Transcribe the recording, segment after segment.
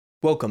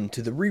Welcome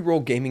to the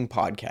Reroll Gaming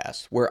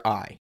Podcast, where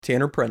I,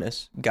 Tanner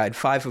Prentice, guide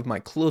 5 of my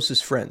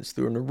closest friends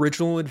through an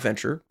original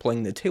adventure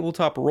playing the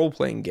tabletop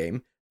role-playing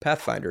game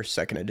Pathfinder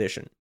 2nd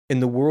Edition. In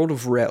the world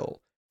of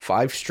Rel,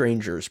 5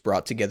 strangers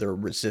brought together a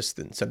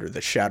resistance under the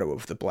shadow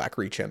of the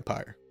Blackreach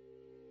Empire.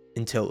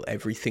 Until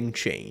everything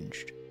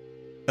changed.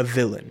 A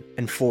villain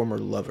and former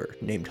lover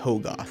named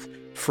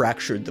Hogoth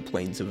fractured the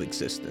planes of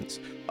existence,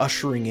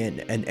 ushering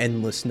in an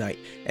endless night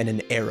and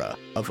an era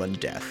of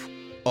undeath.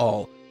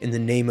 All in the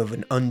name of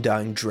an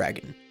undying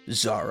dragon,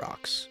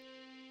 Zarox.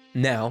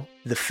 Now,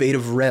 the fate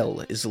of Rel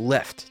is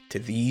left to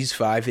these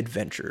 5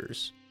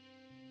 adventurers.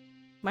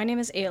 My name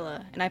is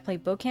Ayla, and I play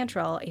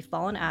Bo-Cantrell, a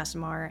fallen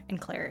Aasimar and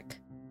cleric,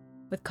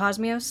 with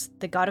Cosmios,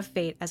 the god of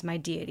fate, as my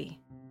deity.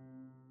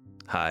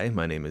 Hi,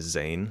 my name is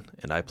Zane,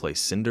 and I play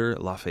Cinder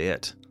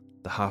Lafayette,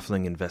 the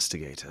halfling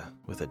investigator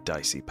with a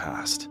dicey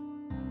past.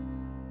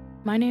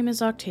 My name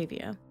is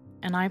Octavia,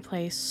 and I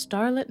play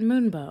Starlit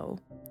Moonbow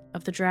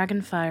of the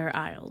Dragonfire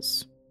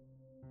Isles.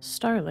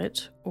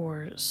 Starlit,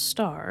 or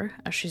Star,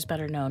 as she's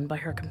better known by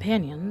her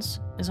companions,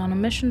 is on a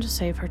mission to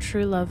save her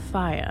true love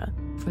Faya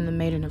from the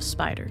Maiden of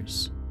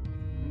Spiders.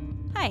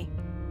 Hi,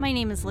 my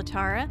name is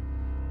Latara,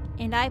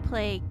 and I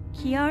play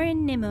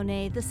Kiaran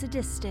Nimone the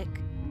Sadistic,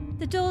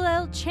 the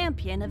Dolel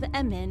champion of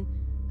Emin,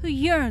 who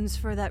yearns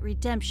for that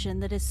redemption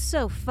that is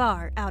so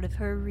far out of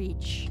her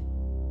reach.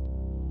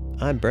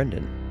 I'm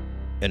Brendan,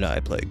 and I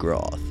play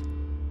Groth,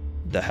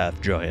 the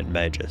half-giant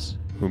magus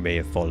who may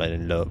have fallen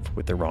in love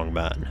with the wrong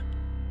man,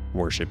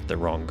 worshipped the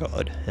wrong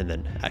god, and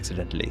then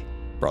accidentally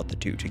brought the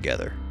two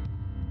together.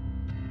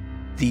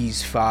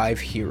 These 5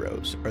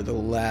 heroes are the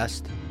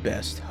last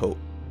best hope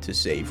to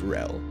save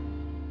Rel.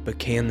 But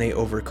can they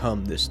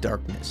overcome this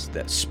darkness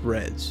that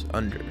spreads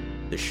under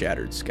the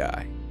shattered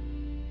sky?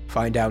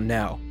 Find out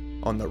now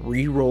on the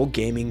Reroll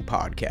Gaming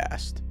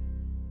Podcast.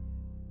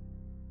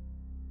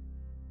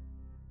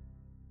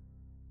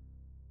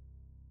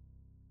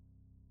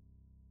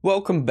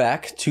 Welcome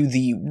back to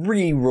the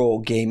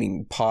Reroll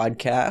Gaming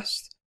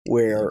Podcast,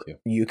 where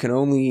you can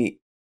only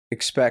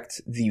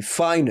expect the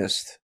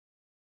finest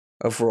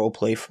of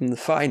roleplay from the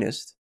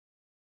finest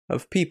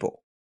of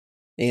people.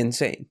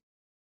 Insane.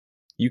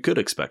 You could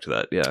expect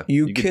that, yeah.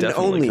 You could can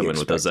definitely only come in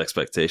with those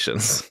expect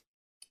expectations.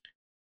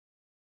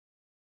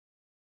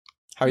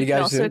 How are you You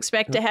guys also doing?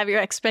 expect to have your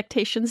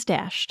expectations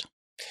dashed.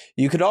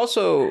 You could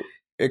also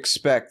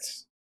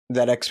expect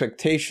that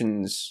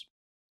expectations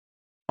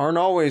aren't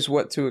always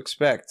what to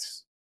expect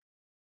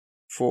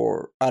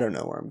for... I don't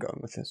know where I'm going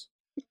with this.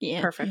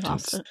 Yeah, Perfect. you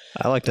lost it.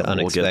 I like to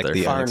We'll get unexpect there.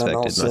 the Firing on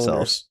all unexpected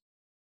myself.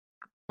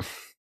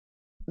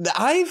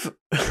 cylinders.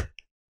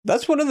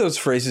 That's one of those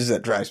phrases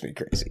that drives me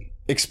crazy.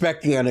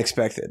 Expect the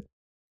unexpected.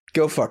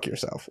 Go fuck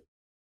yourself.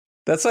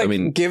 That's like, I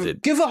mean, give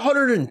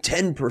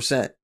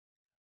 110%.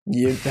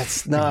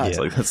 That's not... It's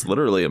like, that's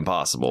literally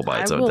impossible by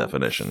its I own will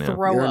definition, yeah.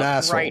 Throw You're an up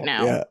asshole. right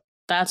now. Yeah.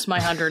 That's my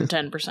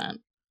 110%.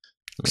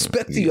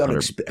 Expect the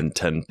unexpected.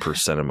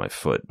 110% of my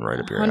foot right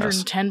up your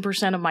ass.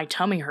 110% of my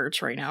tummy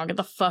hurts right now. Get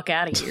the fuck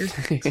out of here.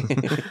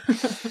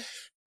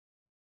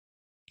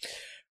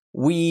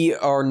 We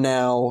are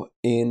now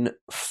in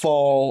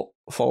fall.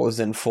 Fall is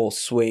in full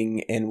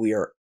swing, and we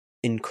are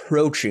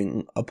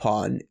encroaching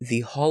upon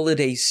the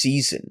holiday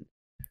season.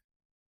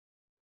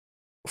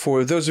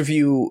 For those of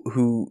you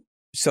who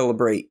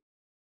celebrate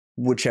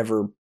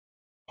whichever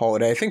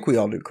holiday, I think we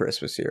all do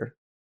Christmas here.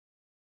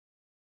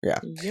 Yeah.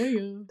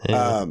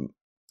 Yeah.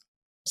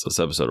 So this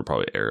episode will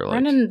probably air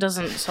like... Brendan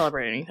doesn't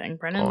celebrate anything.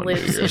 Brendan on New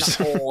lives in Year's.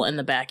 a hole in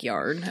the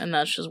backyard, and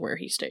that's just where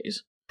he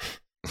stays.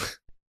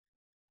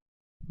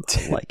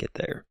 I like it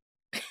there.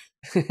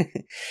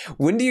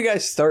 When do you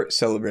guys start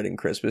celebrating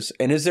Christmas?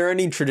 And is there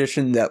any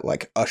tradition that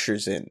like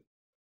ushers in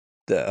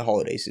the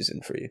holiday season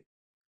for you?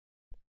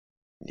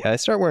 Yeah, I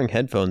start wearing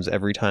headphones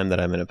every time that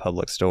I'm in a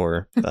public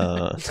store,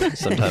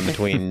 sometime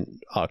between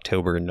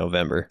October and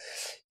November.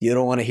 You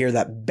don't want to hear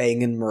that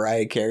banging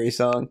Mariah Carey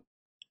song?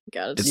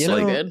 God, it's You so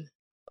know, good.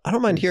 I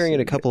don't mind hearing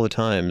it a couple of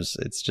times.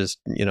 It's just,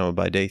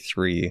 by day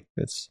 3,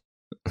 it's...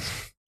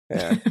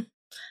 Yeah.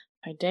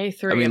 By day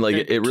 3, I mean, of like,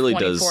 the it really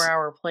does-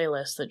 24-hour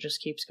playlist that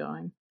just keeps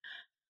going.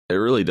 It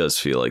really does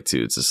feel like,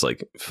 too, it's just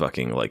like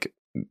fucking like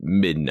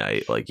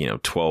midnight, like,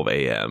 12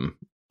 a.m.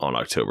 on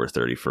October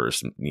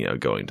 31st,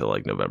 going to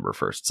like November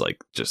 1st. It's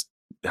like just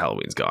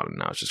Halloween's gone and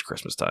now it's just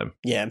Christmas time.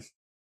 Yeah.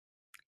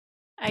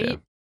 Yeah.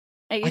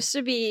 I used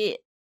to be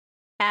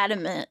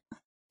adamant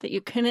that you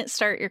couldn't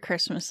start your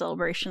Christmas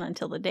celebration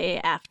until the day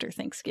after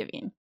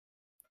Thanksgiving.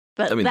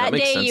 But I mean, that that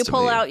makes day sense you to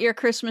pull me. out your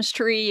Christmas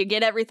tree, you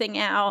get everything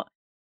out,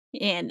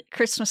 and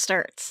Christmas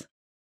starts.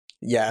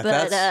 Yeah,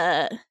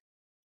 But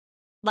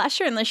last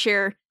year and this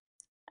year,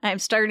 I'm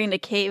starting to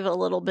cave a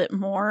little bit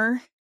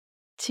more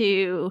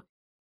to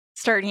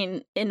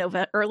starting in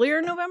earlier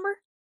in November.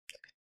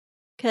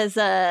 Because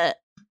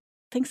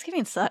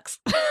Thanksgiving sucks.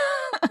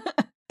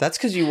 that's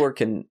because you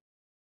work in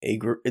a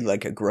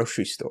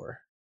grocery store.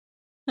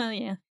 Oh,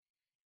 yeah.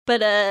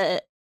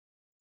 But,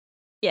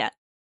 yeah.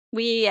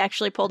 We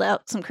actually pulled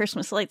out some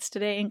Christmas lights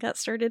today and got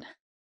started.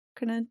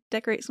 Gonna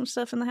decorate some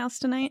stuff in the house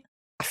tonight.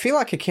 I feel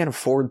like I can't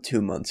afford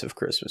 2 months of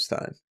Christmas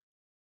time.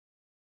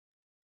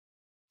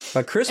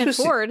 But Christmas,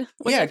 Afford.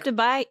 What yeah. you have to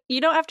buy.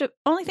 You don't have to.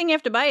 Only thing you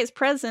have to buy is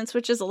presents,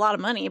 which is a lot of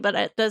money. But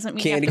it doesn't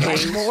mean Candy you have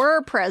to canes. buy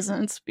more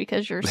presents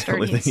because you're The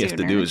starting only thing you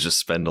sooner. have to do is just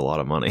spend a lot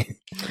of money.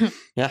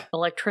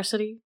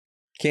 Electricity.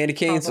 candy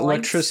canes, the lights.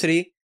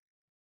 electricity.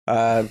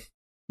 Why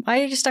are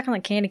you just stuck on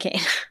like candy cane?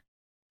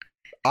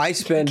 I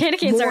spend Candy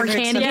canes More are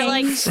candy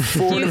canes.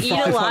 $400 Do you to eat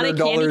a lot of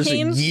candy $500 a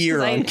canes? year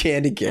 'Cause on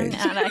candy I'm canes.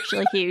 not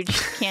actually a huge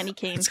candy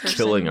cane It's person.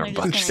 killing our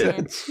They're just kinda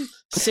budget.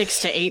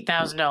 $6,000 to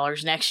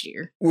 $8,000 next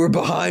year. We're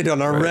behind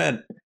on our Right.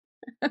 rent.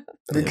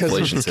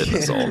 Inflation's of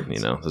hitting us all. candy. You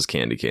know, those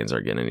candy canes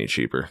aren't getting any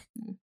cheaper.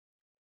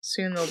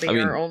 Soon they'll be I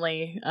mean- our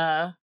only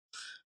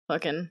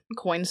fucking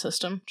coin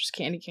system, just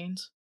candy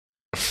canes.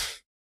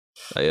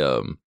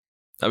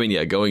 I mean,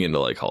 yeah, going into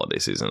like holiday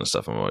season and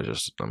stuff,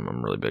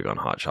 I'm really big on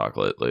hot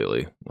chocolate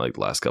lately. Like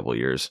last couple of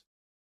years.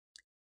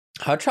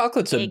 Hot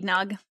chocolate's a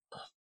Eggnog.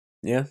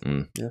 yeah.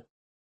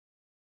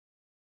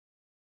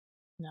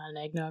 Not an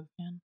eggnog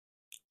fan.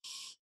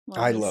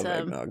 Well, I need love some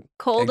eggnog.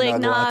 Cold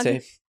eggnog,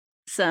 latte.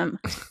 some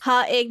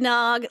hot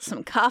eggnog,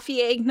 some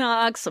coffee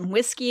eggnog, some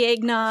whiskey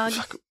eggnog.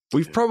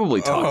 We've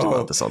probably talked Oh.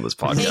 about this on this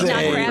podcast.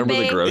 Eggnog Remember the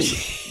frappe?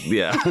 gross?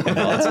 Yeah.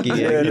 That's you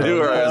good. knew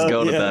where I was Oh,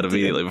 going with yeah, that dude.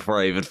 immediately before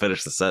I even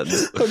finished the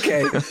sentence.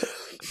 Okay.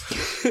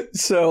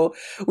 So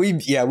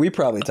we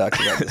probably talked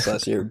about this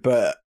last year,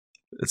 but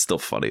It's still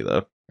funny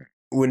though.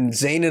 when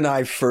Zane and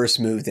I first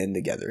moved in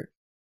together,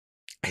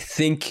 I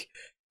think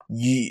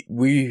we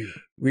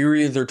were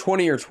either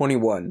 20 or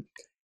 21,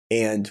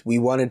 and we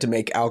wanted to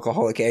make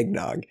alcoholic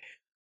eggnog,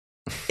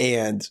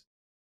 and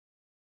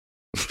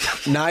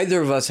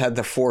neither of us had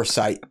the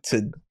foresight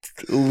to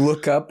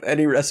look up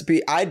any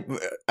recipe.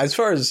 As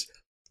far as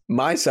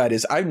my side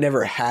is, I've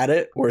never had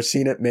it or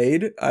seen it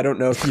made. I don't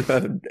know if you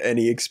had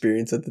any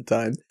experience at the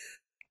time,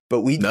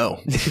 but we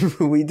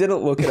we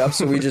didn't look it up,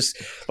 so we just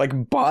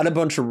like bought a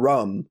bunch of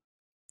rum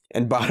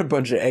and bought a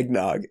bunch of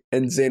eggnog.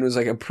 And Zane was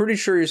like, "I'm pretty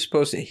sure you're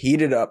supposed to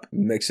heat it up,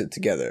 and mix it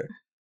together."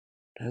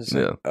 I was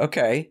like,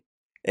 "Okay,"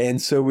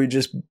 and so we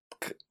just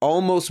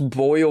almost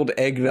boiled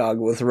eggnog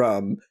with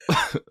rum.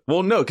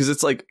 Well, no, because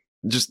it's like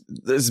just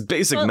this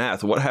basic Well-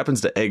 math. What happens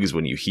to eggs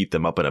when you heat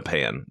them up in a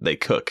pan? They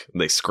cook,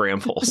 they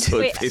scramble. So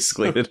Wait, it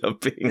basically ended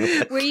up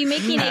being Were you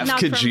making half eggnog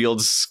from?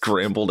 congealed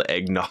scrambled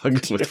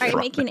eggnog with Are you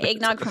rum making in it.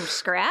 eggnog from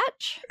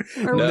scratch?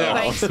 Or were you No,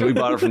 buying we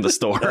bought it from the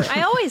store.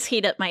 I always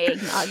heat up my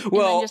eggnog and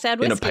Well, then just add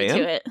in a whiskey pan?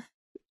 to it.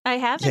 I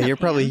have. Yeah, in a you're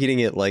probably pan. heating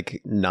it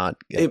like not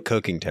at It-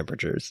 cooking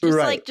temperatures. just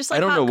Right. like just like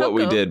I don't know hot what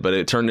we cocoa. did, but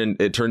it turned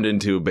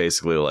into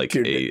basically like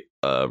Dude.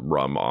 a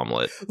rum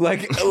omelet,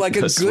 like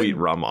a sweet good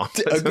rum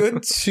omelet. a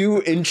good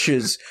 2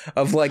 inches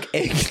of like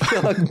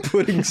eggnog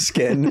pudding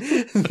skin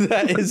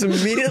that is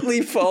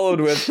immediately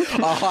followed with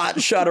a hot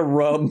shot of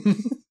rum.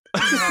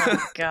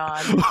 Oh,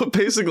 God. Well,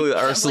 basically, our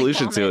Sounds like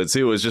solution to vomit. it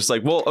too was just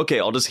like, well, okay,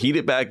 I'll just heat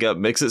it back up,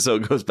 mix it so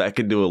it goes back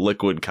into a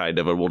liquid kind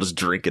of, and we'll just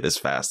drink it as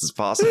fast as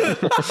possible.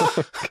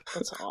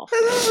 That's awful.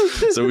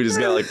 So we just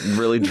got like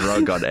really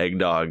drunk on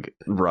eggnog,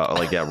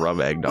 rum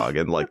eggnog,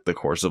 in like the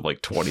course of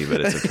like 20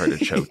 minutes of trying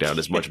to choke down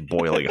as much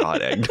boiling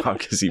hot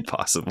eggnog as you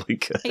possibly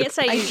could. I guess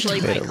I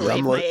usually Made a microwave my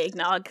rumlet.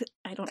 eggnog.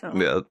 I don't know.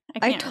 Yeah,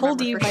 I can't told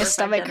remember you for my sure if I've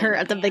stomach done it hurt in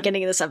at the a pan.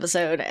 beginning of this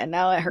episode, and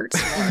now it hurts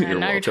more. And You're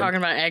now you're welcome. talking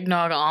about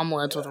eggnog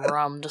omelets with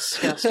rum.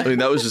 Disgusting. I mean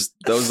that was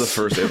the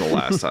first and the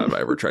last time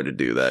I ever tried to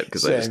do that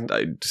because Same.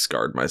 I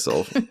scarred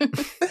myself.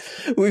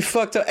 We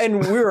fucked up, and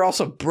we were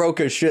also broke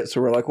as shit.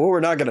 So we're like, well, we're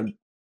not gonna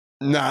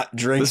not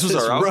drink. This was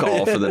our alcohol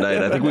rum. for the night.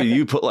 I think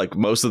you put like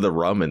most of the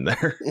rum in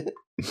there.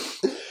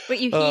 But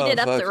you Oh, heated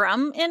up fuck. the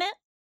rum in it.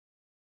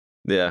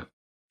 Yeah,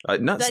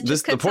 not That this.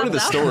 just The cuts point out of the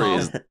the story alcohol.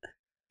 is.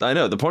 I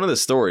know the point of the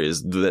story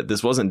is that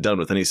this wasn't done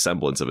with any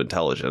semblance of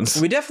intelligence.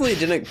 We definitely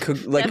didn't cook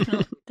like.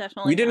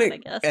 Definitely We not, didn't I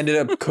guess. ended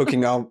up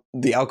cooking out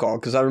the alcohol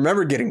because I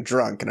remember getting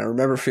drunk and I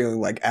remember feeling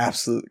like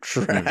absolute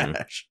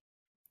trash.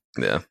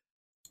 Yeah,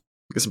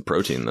 get some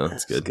protein though.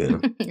 That's good.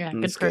 Good. Yeah,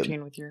 good That's good.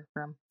 protein with your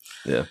rum.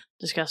 Yeah.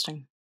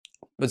 Disgusting.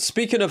 But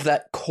speaking of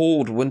that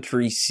cold,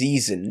 wintry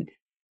season,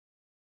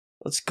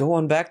 let's go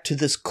on back to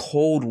this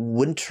cold,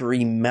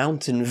 wintry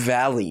mountain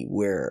valley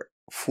where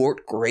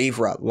Fort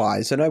Graverot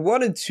lies. And I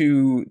wanted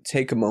to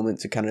take a moment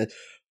to kind of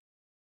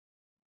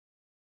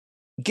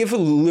give a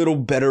little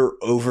better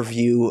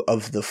overview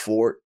of the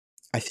fort.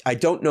 I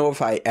don't know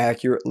if I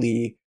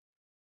accurately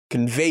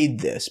conveyed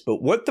this,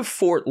 but what the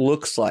fort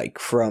looks like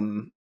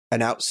from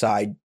an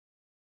outside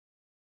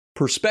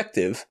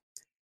perspective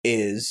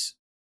is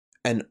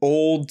an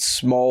old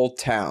small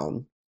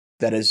town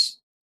that has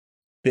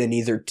been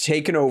either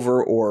taken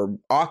over or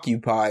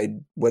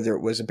occupied, whether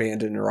it was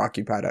abandoned or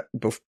occupied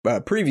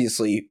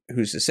previously,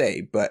 who's to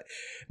say, but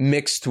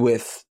mixed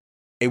with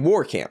a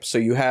war camp. So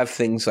you have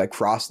things like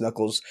Frost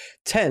Knuckles'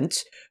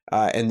 tent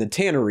and the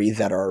tannery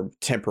that are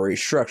temporary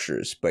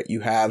structures, but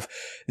you have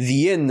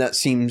the inn that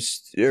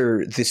seems,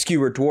 or the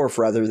Skewer Dwarf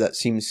rather, that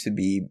seems to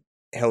be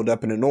held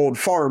up in an old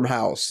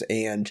farmhouse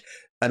and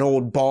an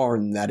old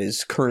barn that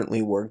is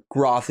currently where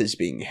Groth is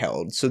being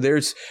held. So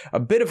there's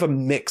a bit of a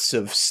mix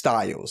of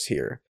styles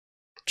here.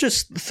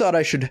 Just thought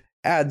I should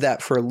add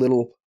that for a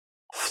little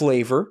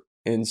flavor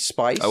and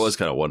spice. I was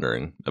kind of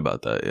wondering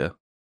about that, yeah.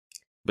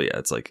 But yeah,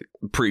 it's like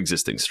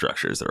pre-existing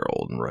structures that are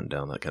old and run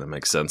down. That kind of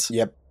makes sense.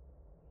 Yep.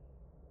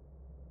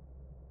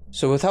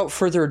 So without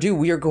further ado,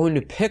 we are going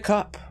to pick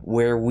up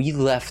where we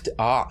left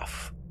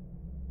off.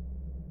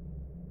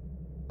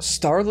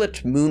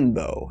 Starlit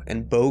Moonbow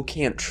and Bo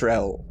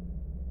Cantrell.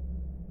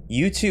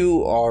 You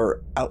two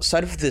are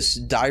outside of this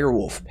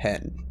direwolf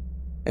pen.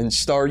 And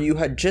Star, you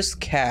had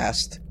just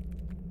cast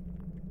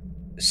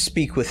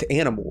Speak with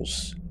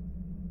Animals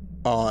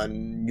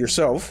on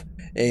yourself,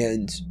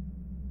 and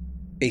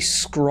a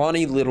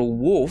scrawny little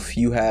wolf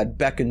you had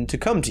beckoned to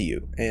come to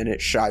you, and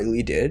it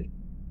shyly did.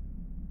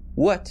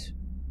 What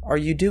are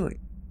you doing?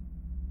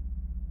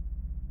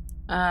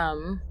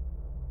 I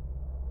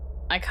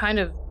kind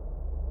of...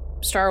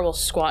 Star will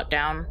squat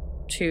down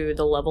to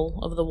the level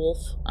of the wolf,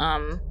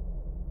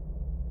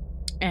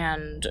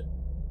 and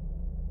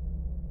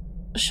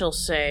she'll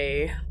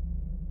say,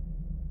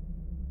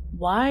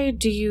 "Why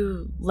do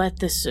you let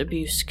this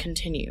abuse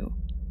continue?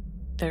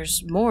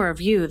 There's more of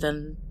you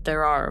than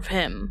there are of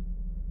him."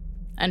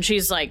 And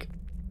she's like,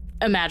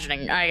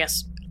 imagining, I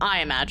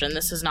imagine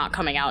this is not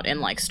coming out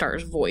in like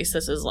Star's voice.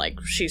 This is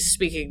like, she's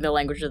speaking the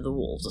language of the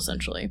wolves,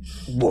 essentially.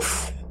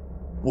 Woof.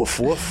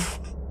 Woof, woof.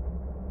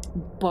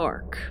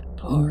 Bark.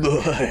 Bark.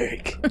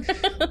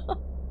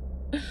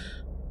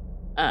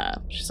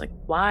 She's like,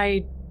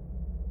 why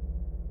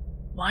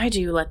do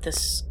you let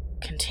this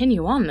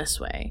continue on this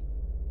way?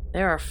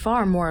 There are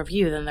far more of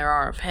you than there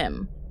are of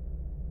him.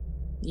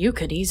 You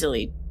could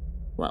easily,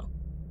 well,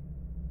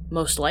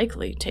 most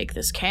likely take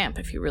this camp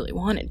if you really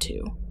wanted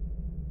to.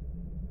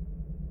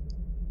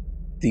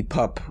 The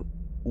pup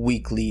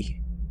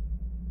weakly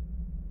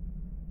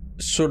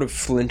sort of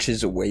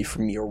flinches away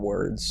from your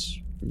words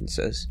and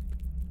says,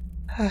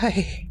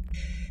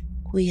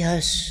 we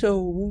are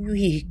so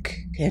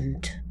weak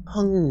and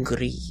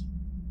hungry.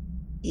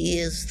 He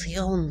is the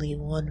only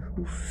one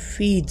who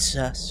feeds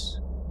us.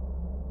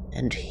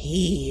 And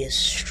he is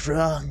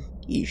strong.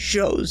 He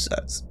shows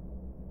us.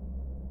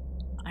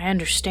 I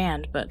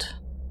understand, but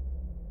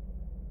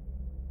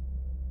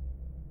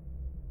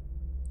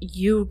if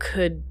you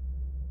could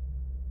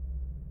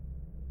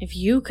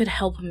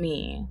help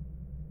me,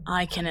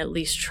 I can at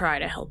least try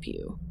to help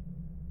you.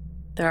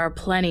 There are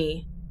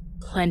plenty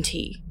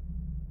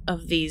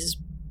of these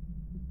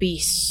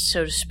beasts,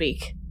 so to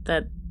speak,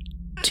 that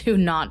do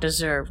not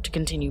deserve to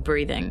continue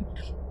breathing.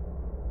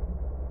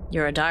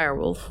 You're a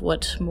direwolf.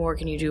 What more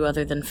can you do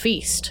other than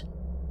feast?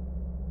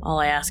 All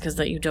I ask is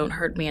that you don't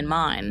hurt me and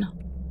mine.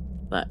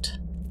 But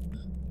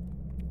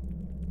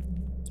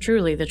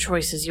truly, the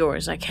choice is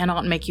yours. I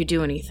cannot make you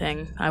do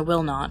anything. I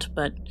will not,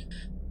 but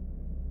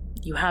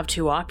you have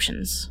two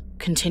options.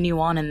 Continue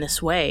on in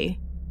this way,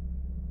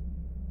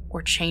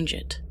 or change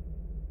it.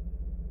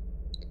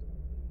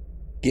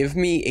 Give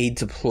me a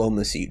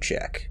diplomacy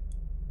check.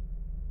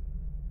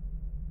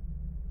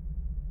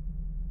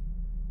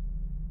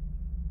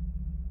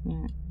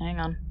 Hang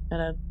on.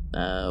 Gotta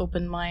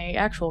open my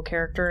actual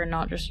character and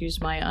not just use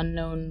my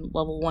unknown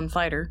level 1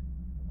 fighter.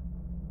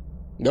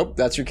 Nope,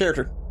 that's your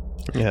character.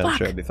 Yeah, Fuck. I'm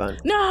sure it'll be fine.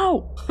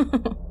 No!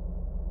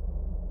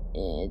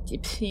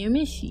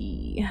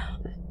 Diplomacy.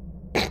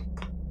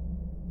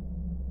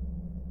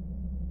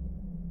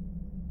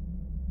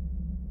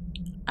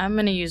 I'm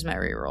gonna use my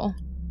reroll.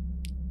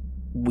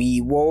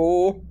 We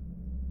will.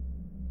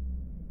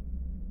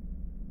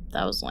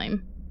 That was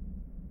lame.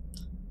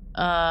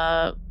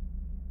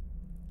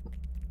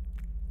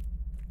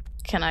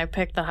 Can I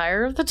pick the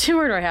higher of the two,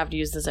 or do I have to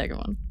use the second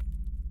one?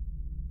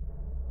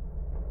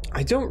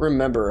 I don't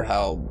remember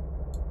how.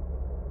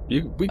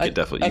 We could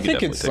definitely. I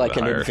think it's like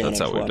an advantage That's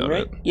how we've one, done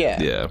right? it.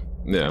 Yeah.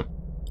 Yeah.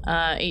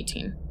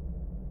 18.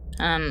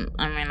 I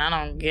mean, I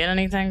don't get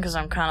anything because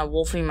I'm kind of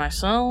wolfy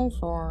myself,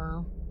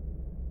 or...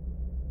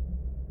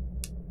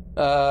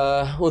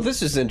 Well,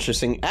 this is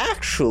interesting.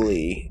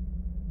 Actually,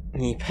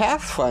 the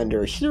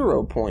Pathfinder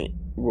hero point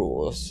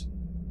rules,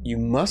 you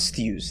must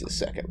use the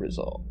second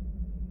result.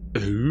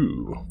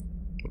 Ooh.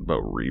 What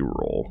about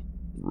reroll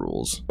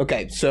rules?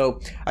 Okay, so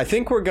I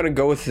think we're going to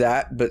go with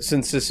that, but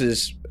since this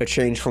is a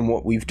change from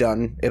what we've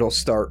done, it'll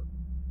start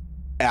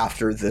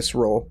after this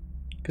roll,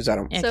 because I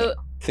don't So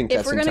think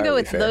that's if we're going to go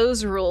entirely with fair.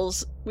 those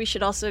rules, we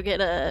should also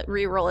get a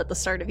reroll at the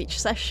start of each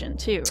session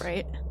too,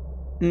 right?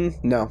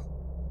 No.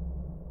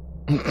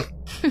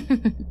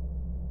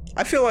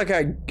 I feel like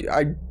I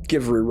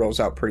give rerolls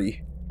out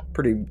pretty.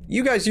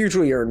 You guys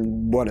usually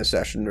earn one a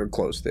session or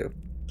close to.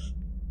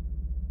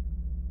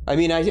 I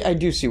mean, I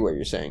do see what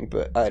you're saying,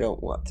 but I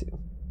don't want to.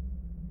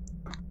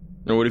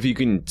 Or what if you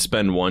can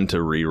spend one to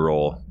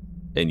reroll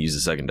and use the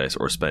second dice,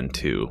 or spend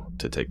two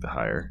to take the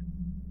higher?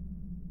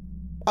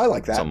 I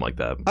like that. Something like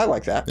that. I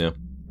like that. Yeah.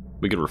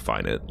 We could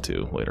refine it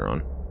too later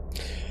on.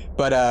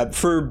 But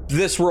for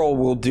this roll,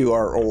 we'll do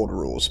our old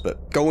rules,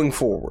 but going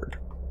forward.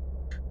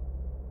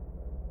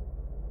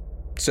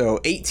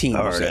 So 18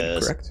 you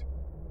said, correct?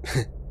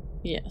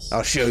 Yes.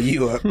 I'll show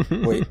you a...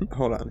 Wait,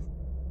 hold on.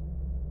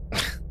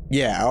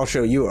 Yeah, I'll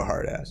show you a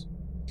hard ass.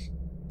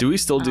 Do we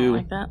still I don't do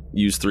like that.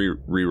 use 3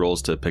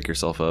 rerolls to pick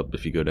yourself up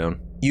if you go down?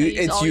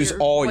 Use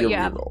all your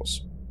have. rerolls.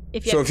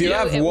 If So if you two,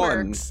 have it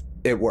one, works.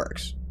 it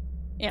works.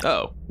 Yeah.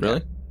 Oh,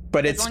 really?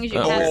 But As it's long as you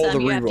all have the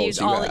some, you have to rerolls use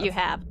all have. that you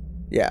have.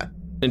 Yeah.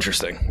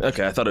 Interesting.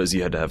 Okay, I thought it was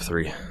you had to have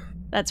 3.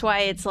 That's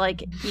why it's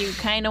like you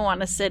kind of want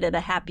to sit at a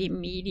happy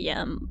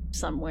medium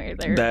somewhere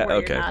there. That where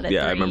okay? You're not at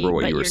Yeah, I 3, remember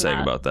what but you were you're saying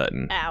not about that,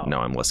 and out.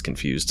 now I'm less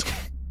confused.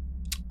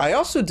 I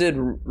also did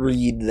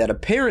read that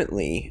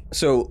apparently,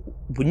 so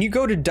when you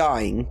go to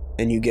dying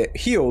and you get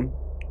healed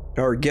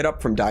or get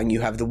up from dying,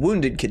 you have the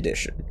wounded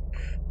condition.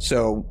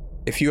 So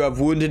if you have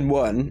wounded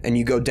 1 and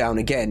you go down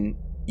again,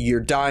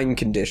 your dying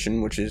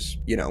condition, which is,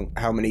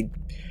 how many,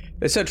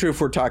 essentially if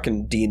we're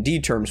talking D&D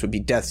terms would be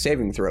death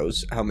saving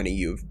throws, how many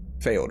you've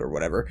failed or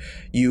whatever,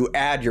 you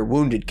add your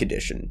wounded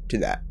condition to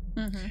that.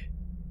 Mm-hmm.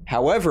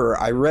 However,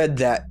 I read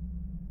that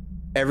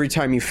every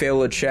time you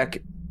fail a check,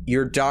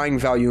 your dying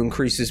value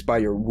increases by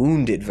your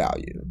wounded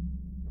value.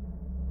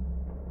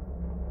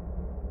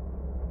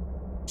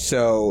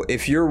 So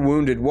if you're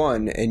wounded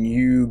 1 and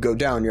you go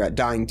down, you're at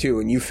dying 2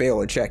 and you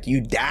fail a check,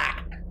 you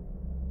die.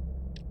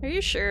 Are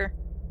you sure?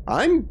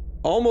 I'm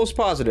almost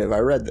positive I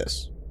read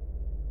this.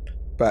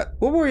 But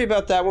we'll worry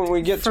about that when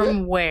we get to From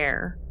it.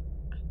 where?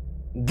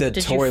 The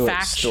Did you toilet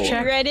fact store. I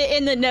check? read it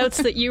in the notes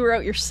that you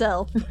wrote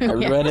yourself. I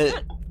read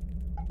it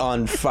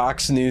on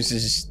Fox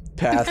News'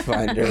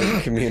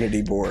 Pathfinder community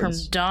From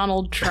boards.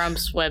 Donald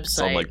Trump's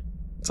website.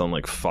 It's on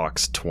like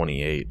Fox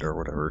 28 or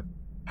whatever.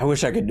 I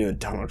wish I could do a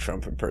Donald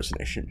Trump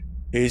impersonation.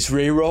 His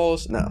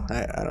rerolls? No,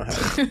 I don't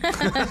have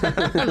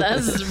it.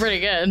 That's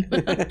pretty good.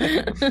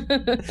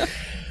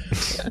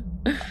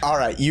 All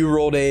right, you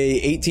rolled a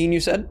 18, you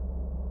said?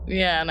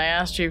 Yeah, and I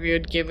asked you if you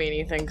would give me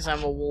anything because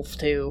I'm a wolf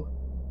too.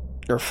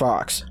 Or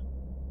fox?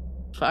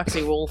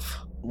 Foxy wolf.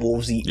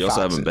 Wolves eat You also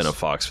foxes. haven't been a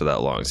fox for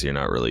that long, so you're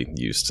not really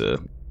used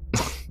to.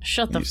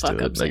 Shut the used fuck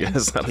to up, it, I Sam.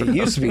 guess. I don't He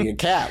know. used to be a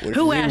cat, which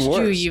Who is even asked you,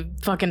 worse. you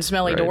fucking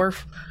smelly Right.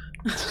 dwarf?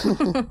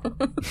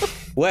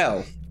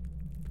 Well,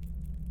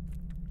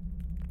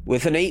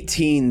 with an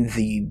 18,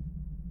 the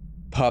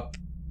pup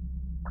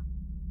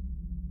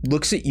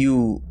looks at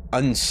you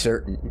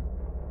uncertain.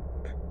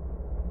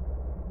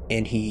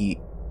 And he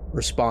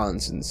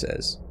responds and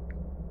says,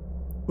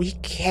 We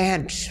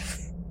can't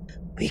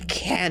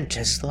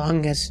as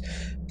long as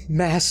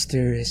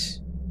Master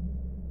is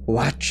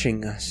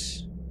watching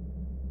us.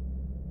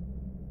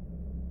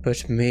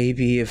 But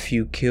maybe if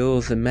you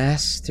kill the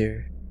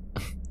Master,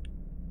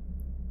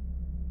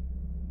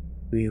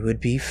 we would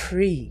be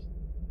free.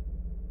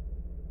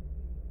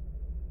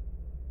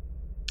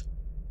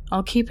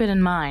 I'll keep it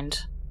in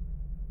mind.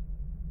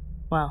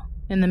 Well,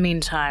 in the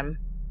meantime,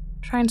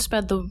 try and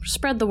spread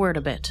the word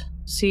a bit.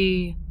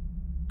 See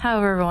how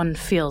everyone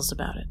feels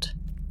about it.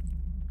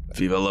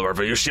 Viva la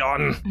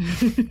revolution!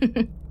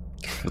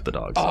 With the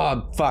dogs.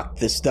 Oh, fuck,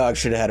 this dog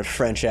should have had a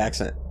French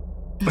accent.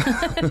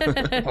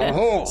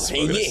 Oh,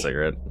 Smoking a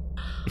cigarette.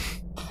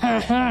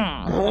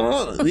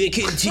 We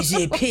can choose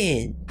a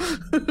pin.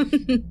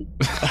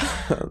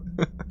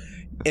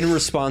 In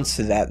response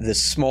to that, the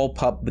small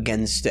pup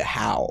begins to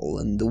howl,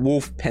 and the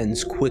wolf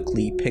pens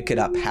quickly pick it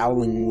up,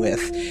 howling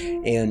with,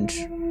 and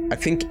I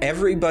think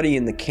everybody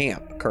in the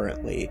camp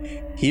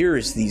currently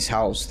hears these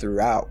howls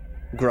throughout,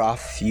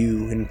 Groth,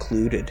 you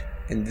included,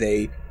 and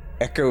they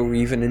echo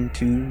even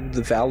into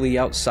the valley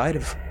outside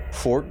of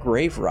Fort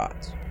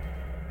Graverot.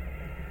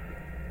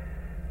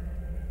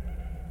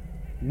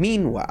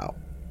 Meanwhile,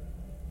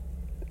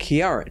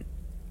 Kiaran,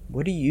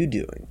 what are you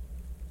doing?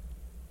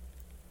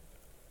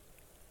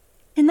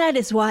 And that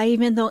is why,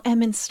 even though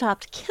Emin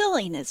stopped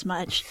killing as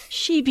much,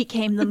 she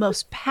became the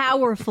most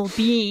powerful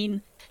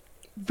being,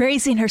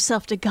 raising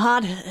herself to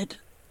godhood.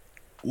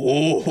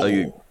 Whoa!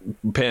 Like,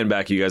 pan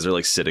back, you guys are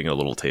like sitting at a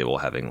little table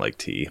having like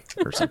tea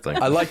or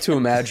something. I like to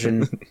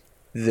imagine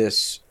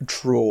this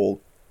troll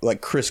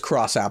like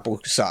crisscross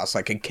applesauce,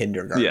 like a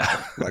kindergarten,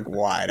 Yeah. like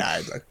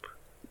wide-eyed. Like,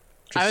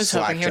 I was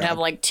hoping he would slack-jawed. have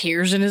like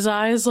tears in his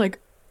eyes, like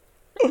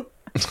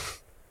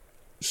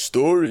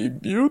Story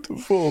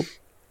beautiful.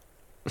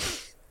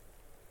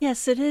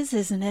 Yes, it is,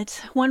 isn't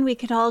it? One we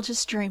could all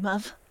just dream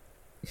of.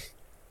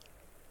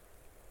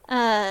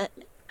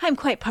 I'm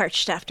quite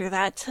parched after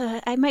that.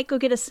 I might go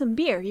get us some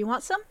beer. You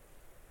want some?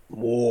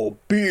 More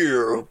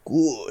beer,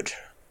 good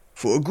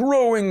for a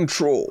growing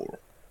troll.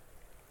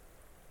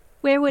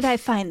 Where would I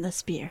find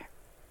this beer?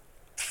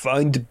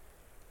 Find.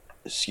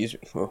 Excuse me.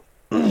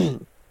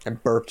 Oh. I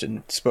burped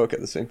and spoke at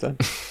the same time.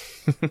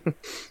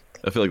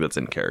 I feel like that's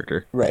in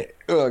character. Right.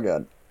 Oh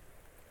god.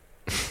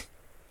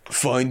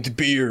 Find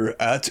beer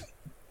at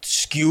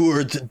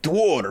Skewered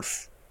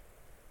Dwarf.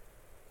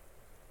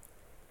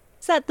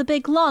 Is that the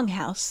big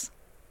longhouse?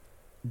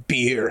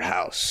 Beer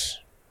house.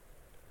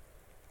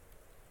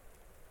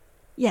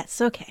 Yes,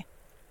 okay.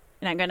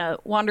 And I'm gonna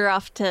wander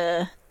off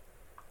to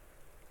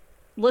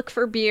look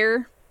for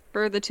beer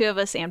for the two of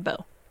us and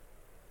Bo.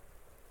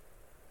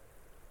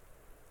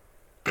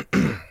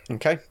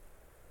 Okay.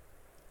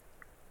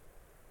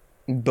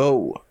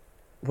 Bo,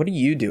 what are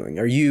you doing?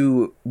 Are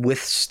you with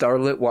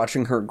Starlet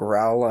watching her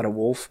growl at a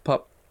wolf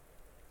pup?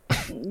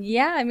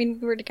 Yeah, I mean,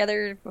 we were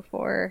together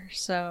before,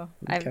 so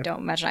I Okay. don't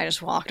imagine I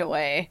just walked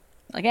away.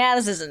 Like, yeah,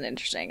 this isn't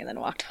interesting, and then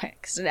walked away,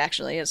 because it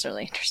actually is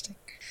really interesting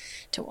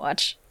to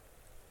watch.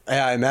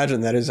 Yeah, I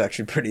imagine that is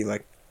actually pretty,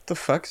 like, what the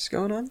fuck is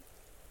going on?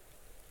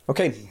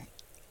 Okay.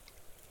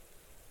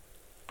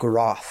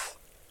 Groth.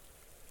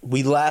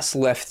 We last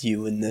left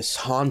you in this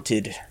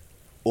haunted,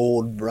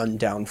 old,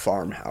 rundown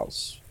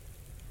farmhouse.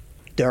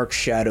 Dark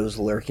shadows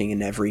lurking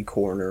in every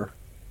corner.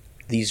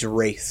 These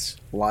wraiths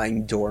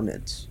lying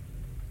dormant.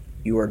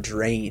 You are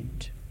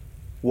drained.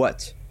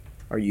 What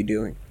are you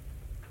doing?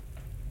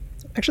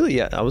 Actually,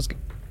 yeah, I was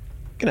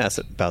gonna ask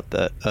about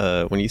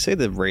that. When you say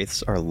the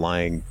wraiths are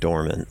lying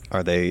dormant,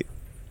 are they?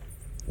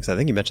 Because I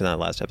think you mentioned that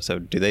last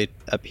episode. Do they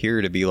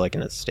appear to be like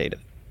in a state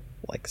of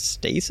like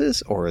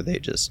stasis, or are they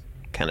just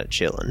kind of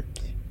chilling?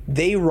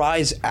 They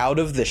rise out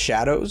of the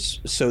shadows,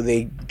 so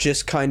they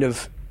just kind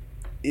of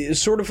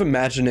sort of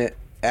imagine it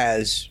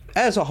as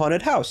a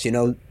haunted house. You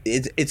know,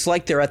 it's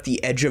like they're at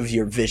the edge of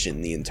your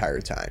vision the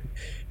entire time.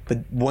 But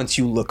once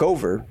you look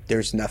over,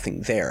 there's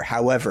nothing there.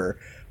 However,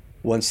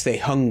 once they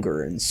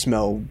hunger and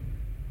smell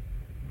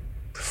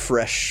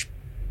fresh,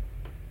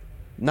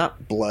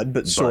 not blood,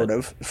 but sort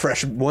of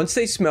fresh. Once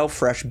they smell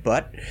fresh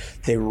butt,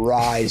 they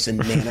rise and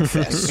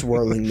manifest,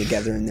 swirling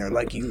together, and they're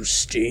like, "You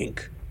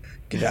stink.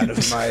 Get out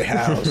of my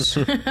house."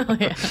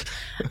 Yeah.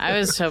 I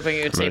was hoping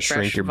you would say gonna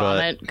shrink fresh your butt.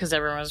 vomit because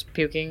everyone was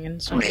puking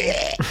and stuff.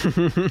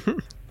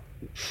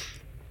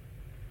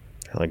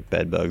 Like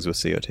bed bugs with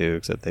CO2,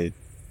 except they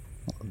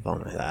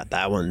vomit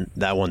that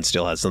one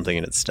still has something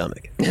in its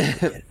stomach.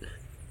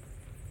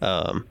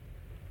 No,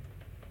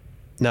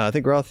 I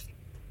think Groth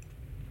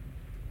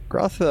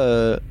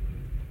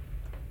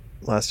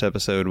last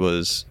episode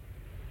was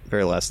the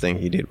very last thing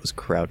he did was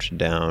crouch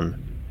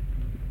down,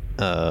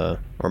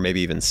 or maybe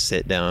even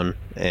sit down,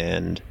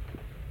 and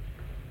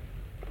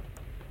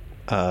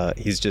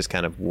he's just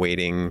kind of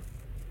waiting,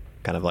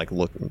 kind of like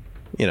looking,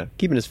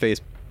 keeping his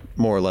face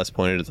more or less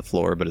pointed at the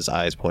floor, but his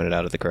eyes pointed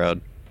out at the crowd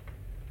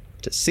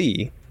to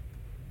see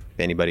if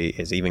anybody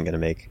is even going to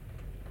make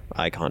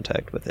eye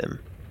contact with him.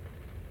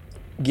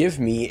 Give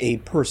me a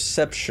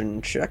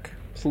perception check,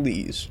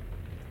 please.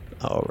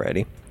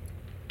 Alrighty.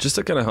 Just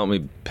to kind of help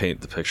me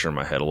paint the picture in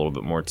my head a little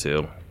bit more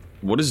too.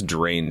 What does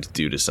drained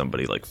do to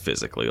somebody like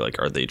physically? Like,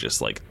 are they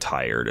just like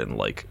tired and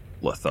like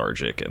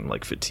lethargic and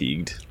like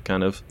fatigued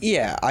kind of?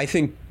 Yeah, I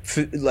think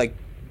like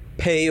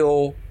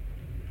pale,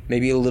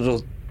 maybe a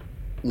little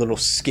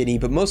skinny,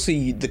 but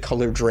mostly the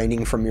color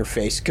draining from your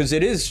face, because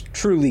it is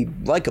truly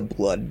like a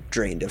blood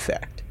drained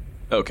effect.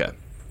 Okay.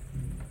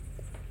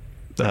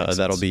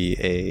 That'll be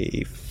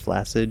a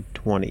flaccid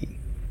 20.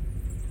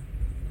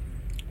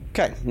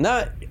 Okay,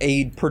 not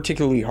a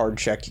particularly hard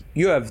check.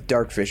 You have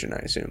dark vision, I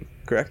assume,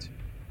 correct?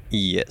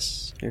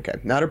 Yes. Okay,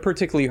 not a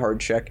particularly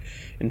hard check.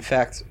 In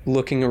fact,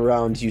 looking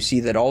around, you see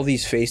that all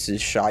these faces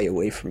shy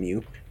away from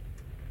you,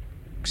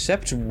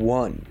 except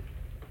one.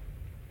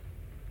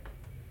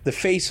 The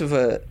face of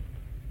a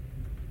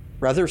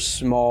rather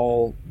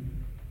small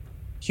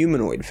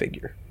humanoid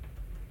figure.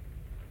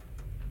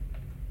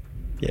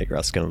 Yeah,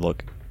 Groth's gonna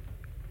look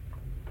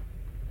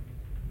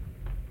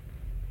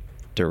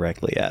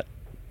directly at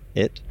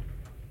it.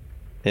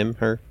 Him?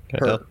 Her? Can I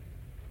Her. tell?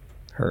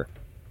 Her.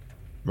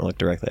 I'm gonna look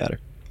directly at her.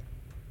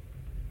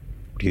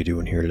 What are you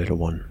doing here, little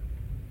one?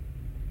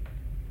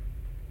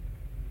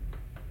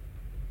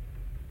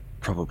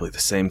 Probably the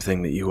same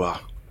thing that you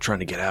are trying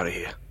to get out of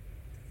here.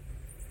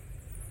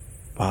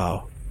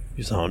 Wow.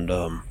 You sound,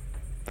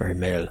 very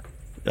male.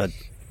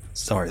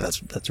 Sorry,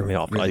 that threw me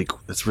off.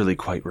 That's really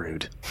quite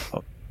rude.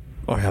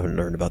 I haven't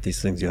learned about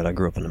these things yet. I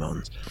grew up in the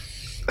mountains.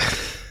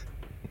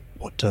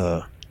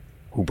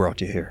 Who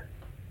brought you here?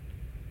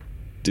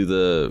 Do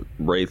the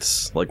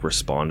wraiths like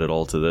respond at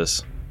all to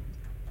this?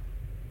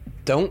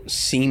 Don't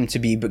seem to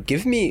be, but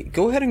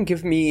go ahead and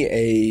give me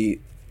a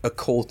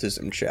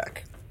occultism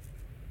check.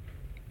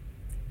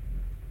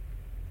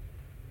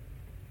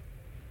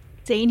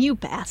 Zane, you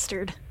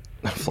bastard.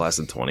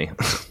 Flaccid 20.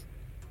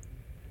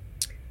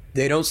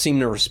 They don't seem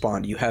to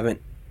respond. You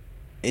haven't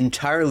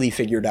entirely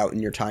figured out in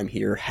your time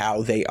here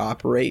how they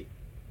operate.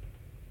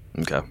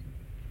 Okay.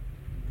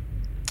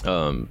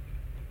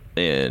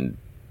 And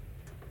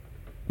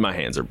my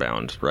hands are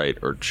bound, right?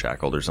 Or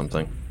shackled or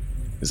something.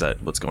 Is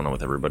that what's going on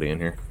with everybody in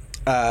here?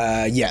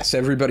 Yes,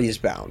 everybody is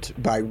bound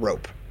by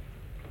rope.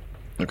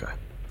 Okay.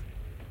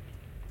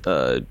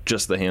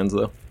 Just the hands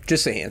though?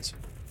 Just the hands.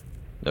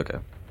 Okay.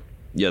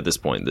 Yeah, at this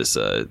point, this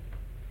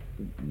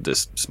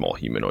small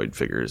humanoid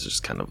figure is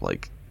just kind of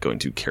like going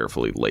to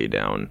carefully lay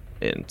down,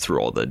 and through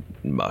all the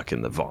muck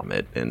and the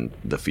vomit and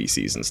the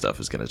feces and stuff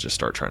is going to just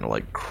start trying to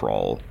like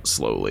crawl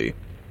slowly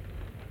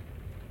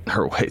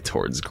her way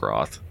towards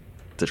Groth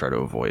to try to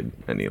avoid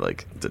any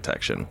like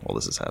detection while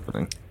this is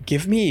happening.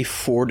 Give me a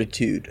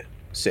fortitude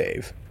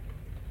save.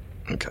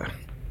 Okay.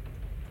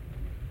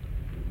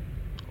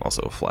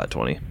 Also a flat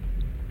 20.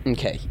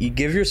 Okay, you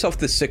give yourself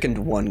the sickened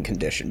one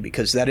condition,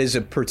 because that is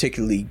a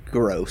particularly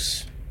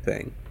gross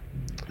thing.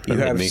 You That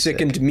made have me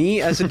sickened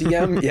me as a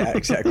DM? Yeah,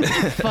 exactly.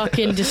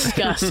 Fucking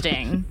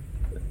disgusting.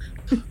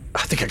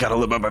 I think I got a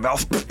lip out my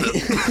mouth.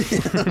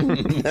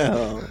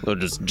 No. Or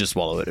just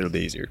swallow it. It'll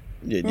be easier.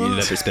 You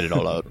never spit it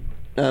all out.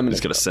 I'm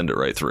just gonna send it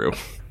right through.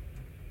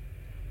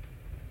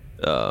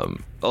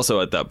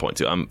 Also, at that point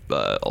too, I'm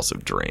also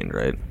drained,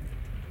 right?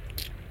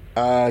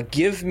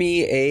 Give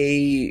me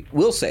a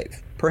will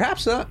save.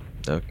 Perhaps not.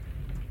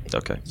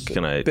 Okay.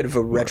 Can I? Bit of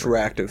a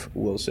retroactive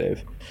will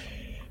save.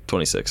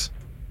 26.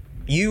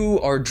 You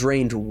are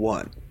drained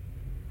 1.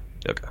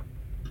 Okay.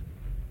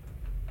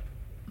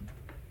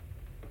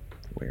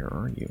 Where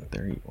are you?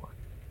 There you are.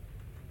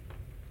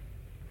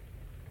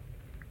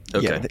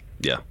 Okay.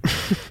 Yeah.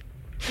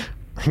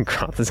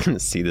 Groth is going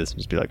to see this and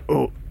just be like,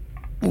 oh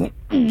no.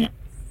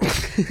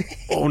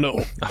 Oh,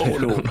 no. I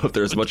don't know if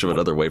there's much of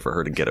another way for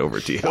her to get over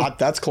to you.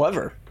 That's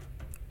clever.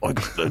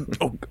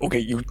 Okay,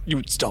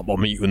 you stop. I'll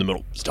meet you in the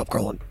middle. Stop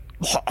crawling.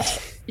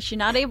 Is she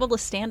not able to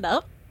stand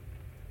up?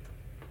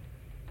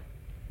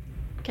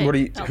 Okay, What do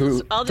you?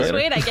 I'll just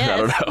wait, I guess. I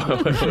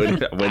don't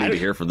know. I'm waiting to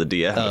hear from the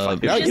DM.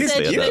 no, She you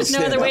said can there's no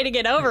stand other way up. to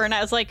get over, and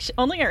I was like,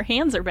 only her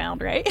hands are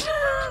bound, right?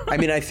 I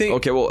mean, I think.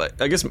 Okay, well,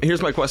 I guess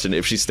here's my question: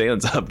 if she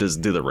stands up, do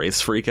the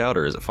wraiths freak out,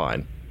 or is it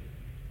fine?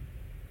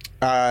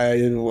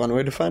 One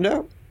way to find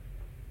out.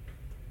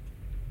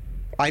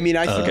 I mean,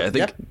 I think. Okay, I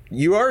think- Yep,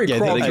 you already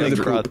crawled I through think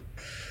the Groth, poop.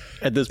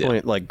 at this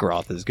point, like,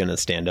 Groth is going to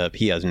stand up.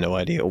 He has no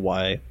idea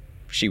why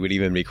she would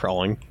even be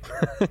crawling.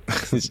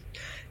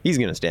 He's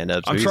going to stand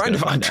up. So I'm he's trying gonna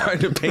find out.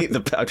 to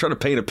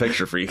paint a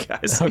picture for you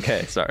guys.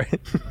 Okay, sorry.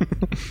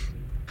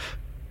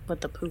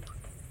 With the poop.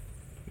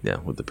 Yeah,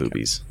 with the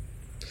poopies.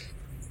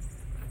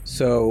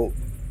 So,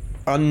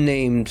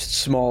 unnamed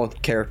small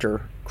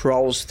character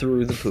crawls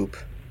through the poop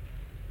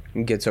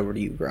and gets over to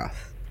you,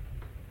 Groth.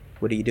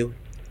 What are you doing?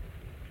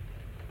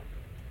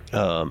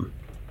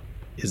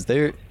 Is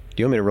there? Do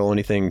you want me to roll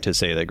anything to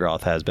say that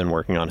Groth has been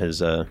working on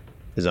his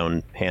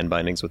own hand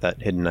bindings with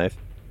that hidden knife?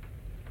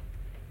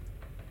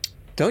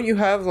 Don't you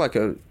have like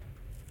a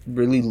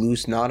really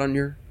loose knot on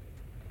your?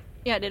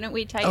 Yeah, didn't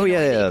we tighten Oh, yeah,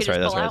 it yeah, you that's could right,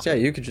 just that's pull right. out? Yeah,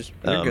 you could just.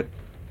 You're good.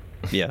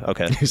 Yeah.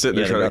 Okay. You're sitting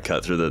there Yeah, trying they to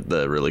cut through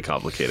the really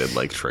complicated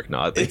like trick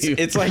knot. that It's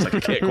you- like- I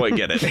can't quite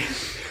get it.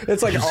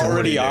 It's like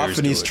already off, layers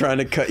and he's to it. trying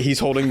to cut. He's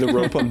holding the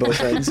rope on both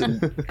ends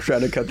and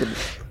trying to cut the.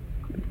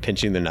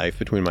 Pinching the knife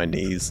between my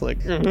knees,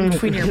 like.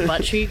 Between your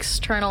butt cheeks,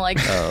 trying to like.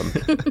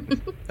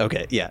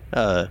 Okay. Yeah.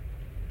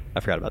 I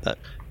forgot about that.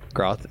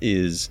 Groth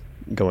is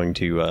going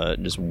to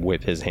just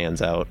whip his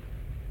hands out.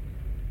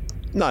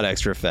 Not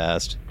extra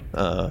fast.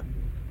 Kind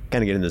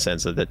of getting the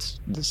sense that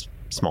this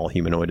small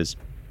humanoid has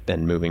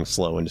been moving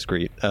slow and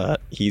discreet.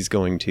 He's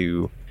going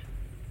to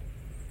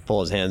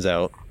pull his hands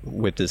out,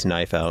 whip this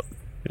knife out.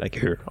 Be like,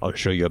 here, I'll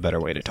show you a better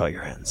way to tie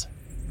your hands.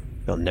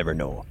 They'll never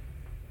know.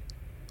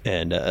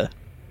 And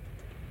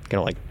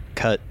gonna like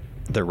cut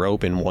the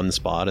rope in one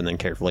spot and then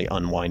carefully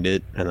unwind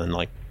it and then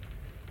like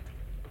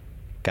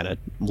kind of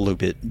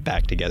loop it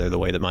back together the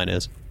way that mine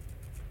is.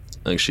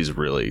 I think she's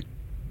really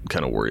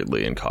kind of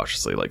worriedly and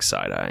cautiously like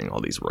side-eyeing all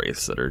these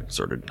wraiths that are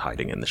sort of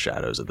hiding in the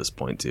shadows at this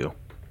point too.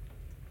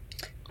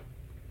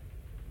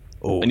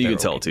 Oh, And you can they're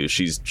tell too,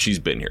 she's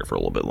been here for a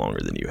little bit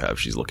longer than you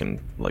have. She's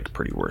looking like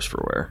pretty worse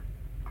for wear.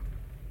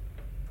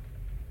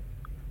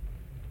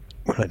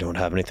 Well, I don't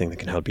have anything that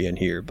can help you in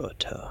here,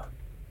 but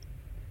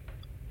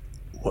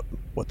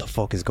what the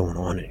fuck is going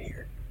on in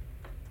here?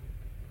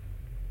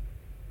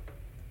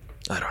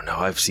 I don't know.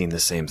 I've seen the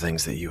same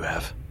things that you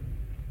have.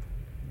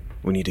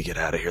 We need to get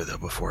out of here though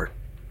before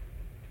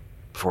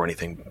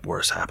anything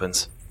worse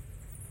happens.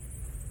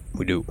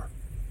 We do.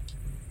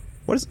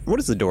 What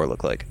does the door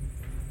look like?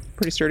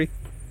 Pretty sturdy.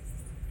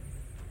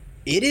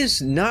 It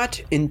is not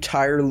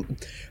entirely.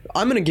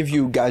 I'm going to give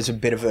you guys a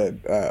bit of a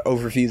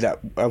overview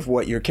of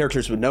what your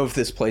characters would know of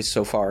this place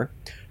so far.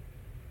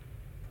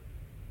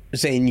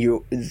 Saying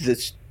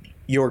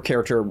your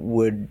character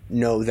would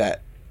know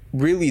that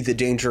really the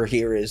danger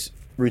here is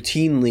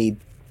routinely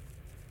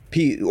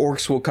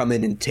orcs will come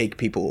in and take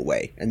people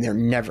away, and they're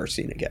never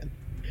seen again.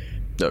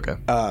 Okay.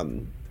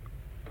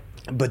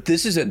 But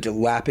this is a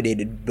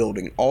dilapidated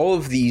building. All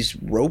of these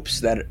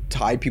ropes that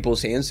tie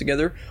people's hands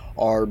together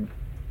are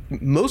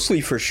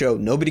mostly for show.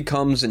 Nobody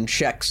comes and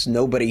checks.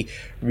 Nobody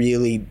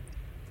really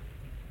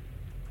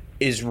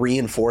is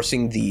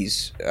reinforcing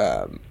these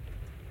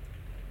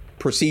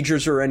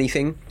procedures or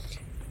anything.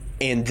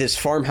 And this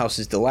farmhouse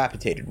is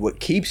dilapidated. What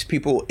keeps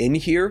people in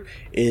here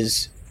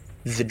is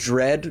the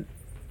dread,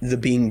 the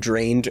being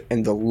drained,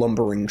 and the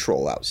lumbering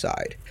troll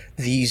outside.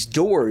 These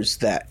doors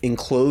that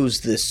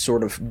enclose this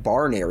sort of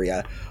barn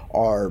area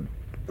are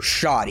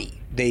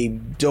shoddy. They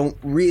don't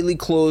really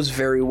close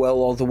very well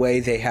all the way.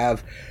 They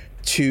have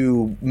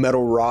two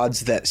metal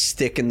rods that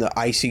stick in the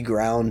icy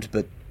ground,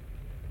 but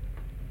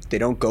they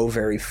don't go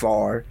very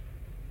far.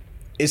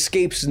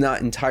 Escape's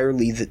not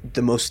entirely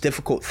the most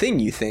difficult thing,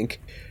 you think,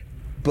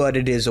 but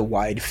it is a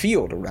wide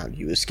field around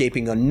you.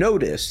 Escaping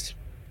unnoticed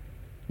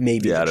may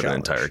be out the of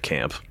an challenge. entire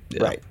camp.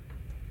 Yeah. Right.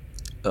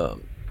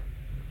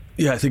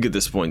 Yeah, I think at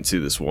this point too,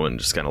 this woman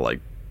just kind of like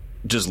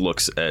just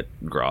looks at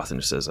Groth and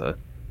just says,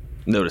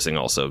 noticing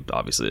also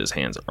obviously his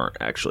hands aren't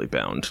actually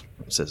bound.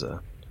 Says,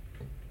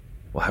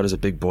 Well, how does a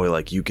big boy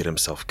like you get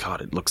himself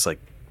caught? It looks like,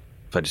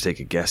 if I had to take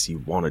a guess, you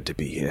wanted to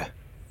be here.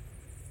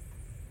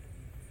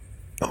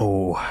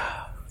 Oh,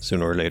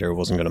 sooner or later it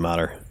wasn't going to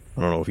matter.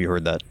 I don't know if you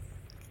heard that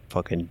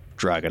fucking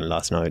dragon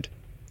last night.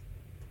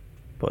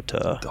 But,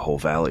 The whole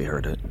valley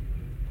heard it.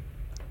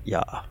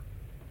 yeah.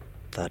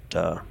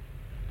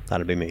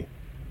 That'd be me.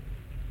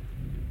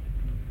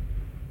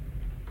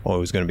 Oh, it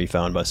was going to be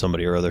found by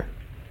somebody or other.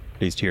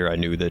 At least here I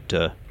knew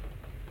that,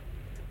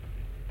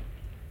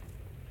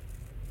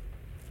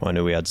 I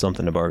knew we had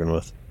something to bargain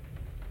with.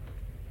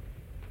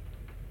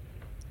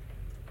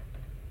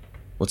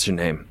 What's your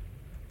name?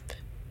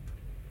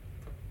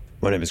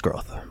 My name is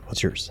Groth.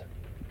 What's yours?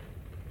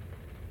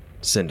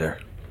 Cinder.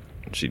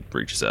 She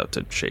reaches out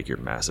to shake your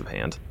massive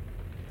hand.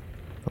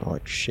 I'll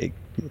like shake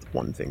with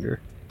one finger.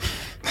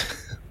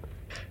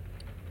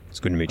 It's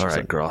good to meet you. All right,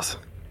 son. Groth.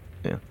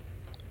 Yeah.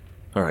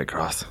 All right,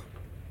 Groth.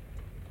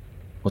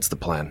 What's the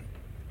plan?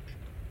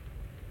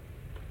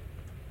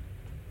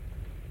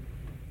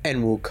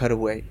 And we'll cut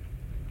away.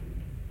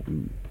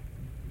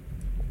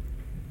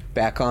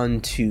 Back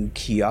on to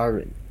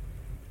Kiaran.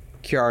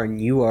 Kiaran,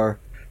 you are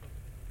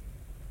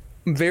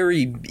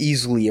very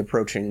easily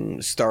approaching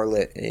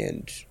Starlit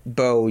and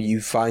Bo. You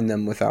find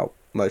them without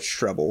much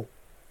trouble.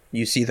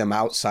 You see them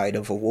outside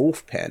of a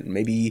wolf pen,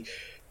 maybe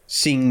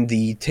seeing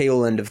the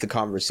tail end of the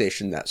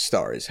conversation that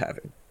Star is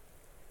having.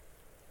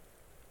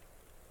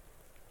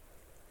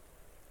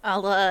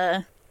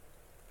 I'll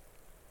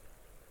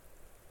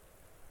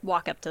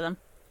walk up to them.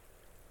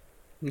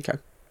 Okay.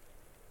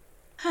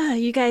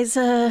 You guys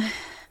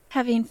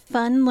having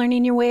fun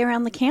learning your way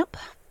around the camp?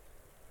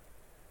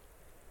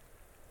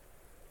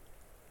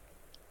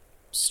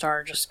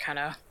 Star just kind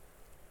of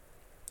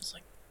was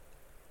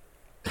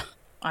like,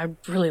 I'd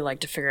really like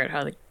to figure out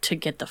how to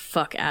get the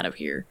fuck out of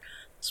here.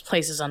 This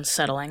place is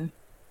unsettling.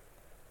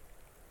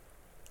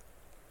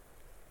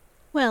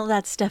 Well,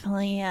 that's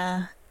definitely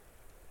a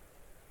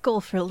goal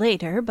for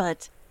later,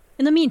 but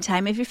in the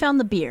meantime, have you found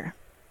the beer?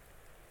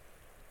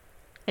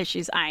 As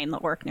she's eyeing the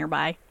orc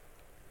nearby.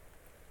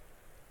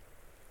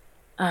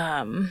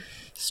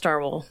 Star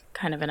will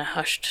kind of in a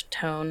hushed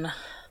tone,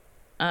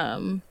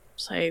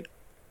 say,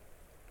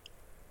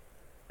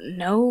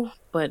 no,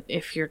 but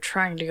if you're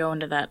trying to go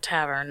into that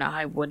tavern,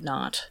 I would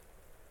not.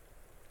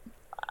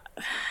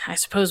 I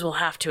suppose we'll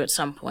have to at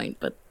some point,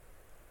 but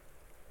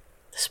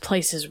this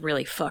place is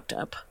really fucked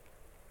up.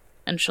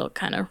 And she'll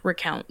kind of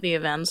recount the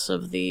events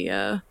of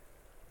the,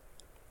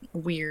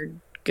 weird,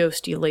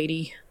 ghosty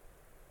lady.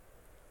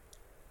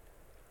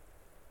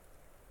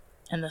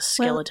 And the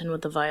skeleton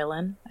with the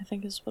violin, I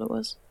think is what it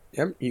was.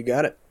 Yep, you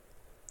got it.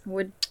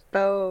 Would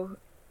Bo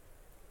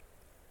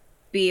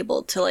be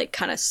able to, like,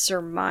 kind of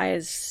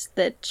surmise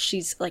that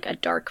she's, like,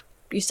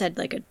 you said,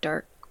 like, a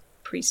dark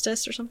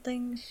priestess or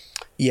something?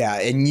 Yeah,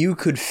 and you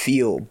could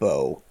feel,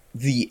 Bo,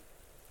 the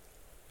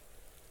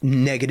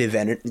negative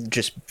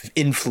just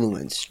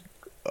influence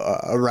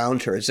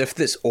around her, as if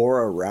this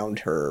aura around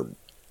her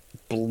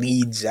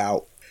bleeds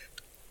out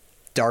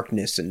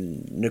darkness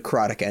and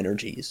necrotic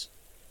energies.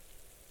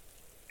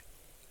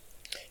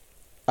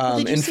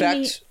 In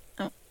fact,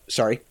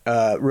 sorry,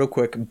 real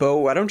quick, Bo,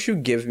 why don't you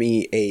give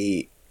me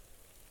a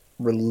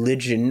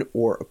religion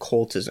or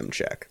occultism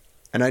check?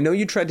 And I know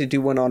you tried to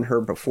do one on her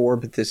before,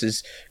 but this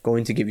is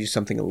going to give you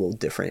something a little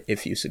different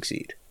if you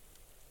succeed.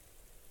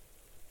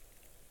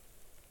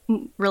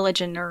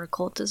 Religion or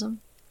occultism?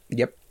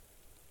 Yep.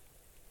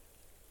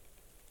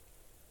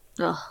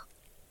 Ugh.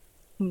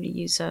 I'm going to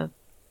use a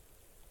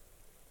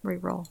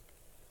reroll.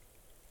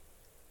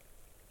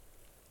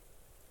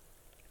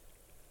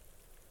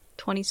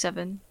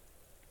 27.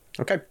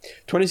 Okay.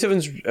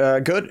 27's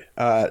good.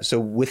 So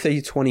with a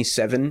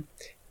 27,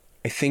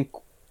 I think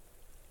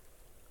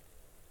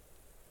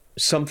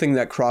something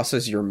that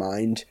crosses your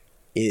mind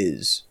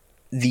is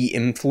the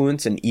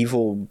influence and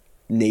evil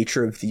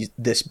nature of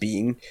this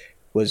being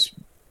was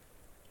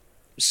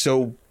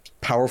so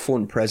powerful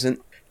and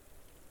present.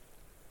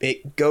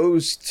 It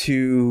goes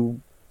to,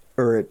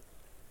 or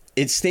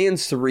it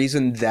stands to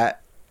reason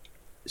that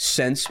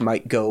sense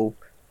might go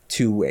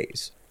two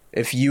ways.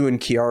 If you and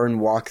Kiaran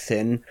walk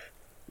thin,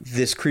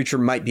 this creature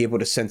might be able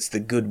to sense the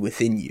good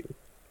within you.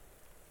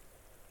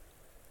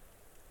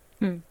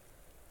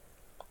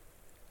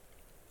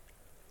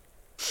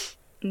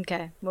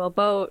 Okay. Well,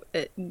 Bo,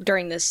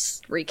 during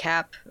this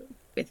recap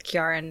with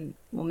Kiaran,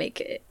 will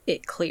make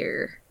it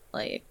clear,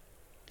 like,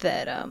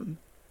 that,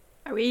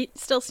 Are we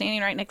still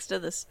standing right next to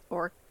this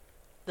orc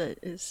that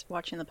is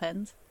watching the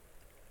pens?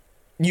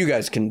 You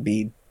guys can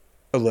be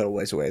a little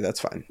ways away, that's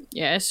fine.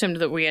 Yeah, I assumed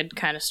that we had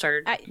kind of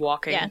started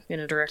walking in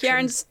a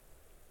direction.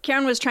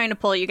 Kiaran was trying to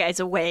pull you guys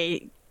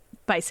away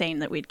by saying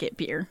that we'd get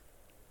beer.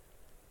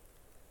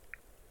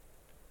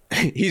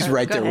 He's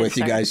right go there ahead, with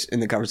you sorry. guys in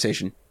the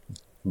conversation.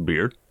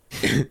 Beard?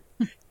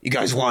 You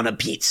guys want to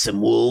beat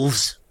some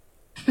wolves?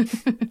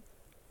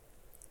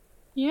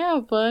 Yeah,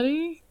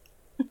 buddy.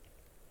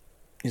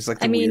 He's like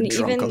the weird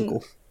drunk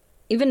uncle.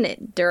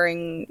 even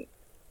during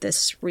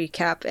this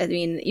recap, I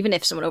mean, even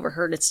if someone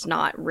overheard, it's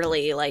not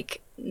really,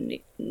 like,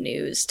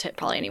 news to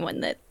probably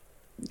anyone that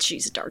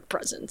she's a dark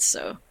presence,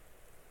 so...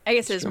 I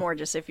guess it's more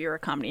just if you're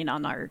commenting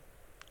on our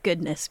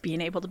goodness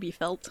being able to be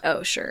felt.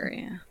 Oh, sure,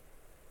 yeah.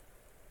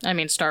 I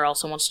mean, Star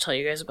also wants to tell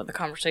you guys about the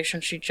conversation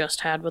she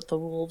just had with the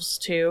wolves,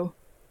 too.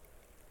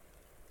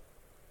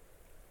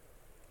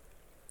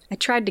 I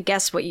tried to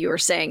guess what you were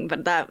saying,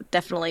 but that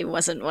definitely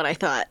wasn't what I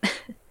thought.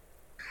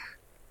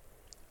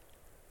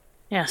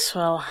 Yes,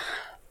 well,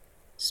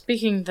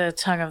 speaking the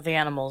tongue of the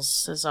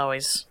animals is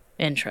always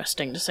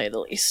interesting, to say the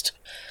least.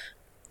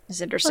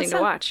 It's interesting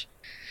to watch.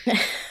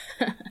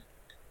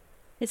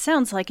 It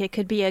sounds like it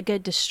could be a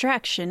good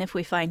distraction if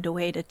we find a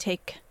way to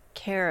take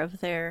care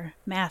of their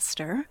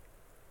master.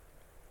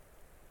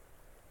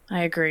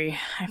 I agree.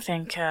 I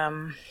think,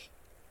 yeah,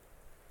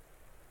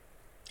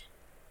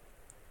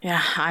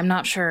 I'm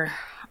not sure.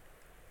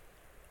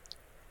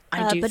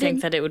 I do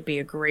think that it would be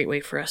a great way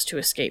for us to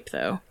escape,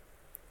 though.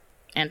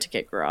 And to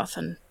get Groth,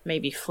 and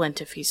maybe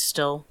Flint if he's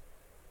still...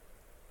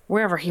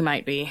 wherever he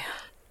might be.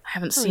 I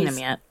haven't seen him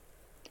yet.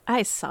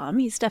 I saw him.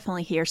 He's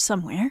definitely here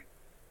somewhere.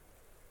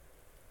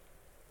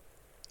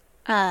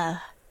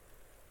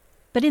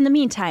 But in the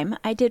meantime,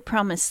 I did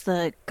promise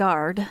the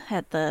guard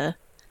at the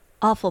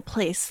awful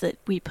place that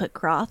we put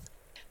Groth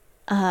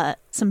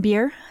some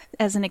beer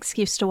as an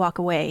excuse to walk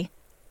away.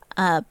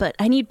 But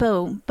I need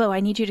Bo, I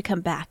need you to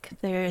come back.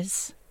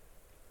 There's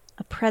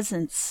a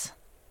presence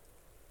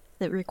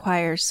that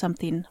requires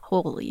something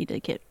holy to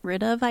get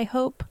rid of, I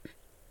hope.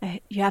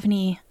 You have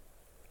any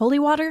holy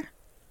water?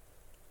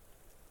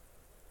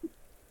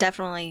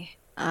 Definitely.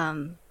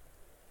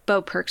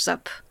 Bo perks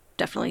up,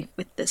 definitely,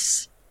 with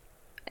this.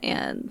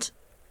 And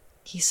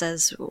he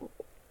says,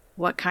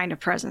 what kind of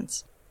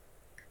presence?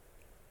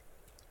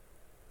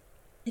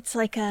 It's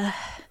like a...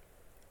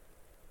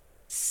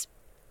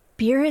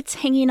 spirits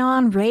hanging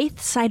on,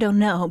 wraiths? I don't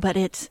know, but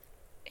it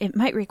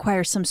might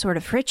require some sort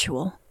of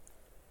ritual.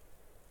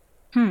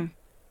 I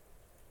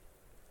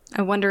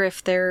wonder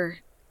if they're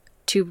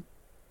too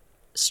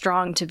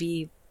strong to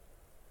be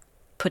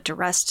put to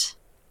rest.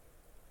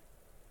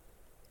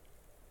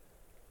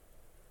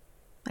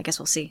 I guess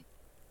we'll see.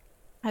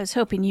 I was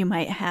hoping you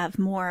might have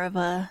more of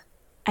a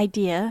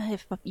idea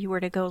if you were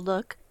to go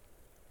look.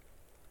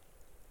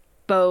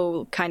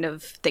 Bo kind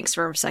of thinks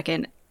for a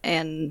second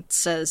and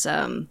says,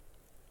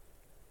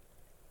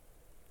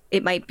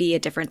 it might be a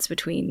difference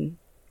between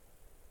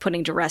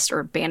putting to rest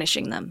or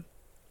banishing them.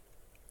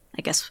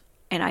 I guess,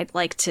 and I'd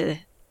like to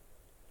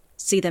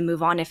see them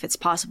move on if it's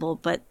possible,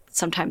 but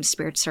sometimes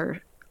spirits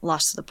are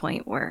lost to the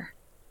point where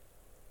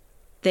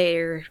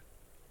they're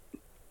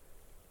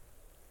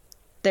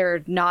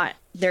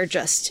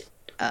just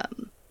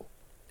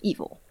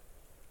evil.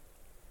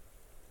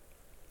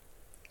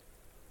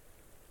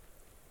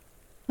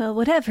 Well,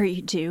 whatever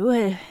you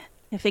do,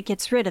 if it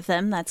gets rid of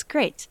them, that's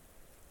great.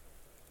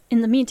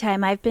 In the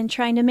meantime, I've been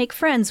trying to make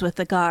friends with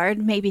the guard.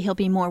 Maybe he'll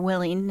be more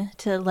willing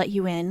to let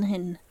you in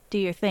and do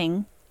your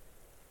thing.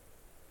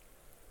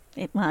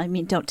 Well, I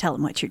mean, don't tell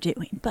him what you're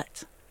doing,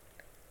 but...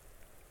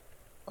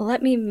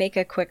 Let me make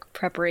a quick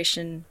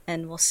preparation,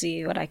 and we'll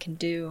see what I can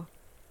do.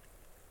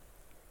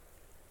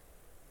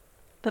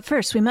 But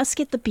first, we must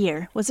get the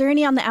beer. Was there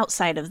any on the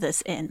outside of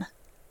this inn?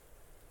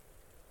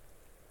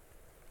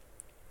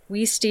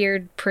 We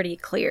steered pretty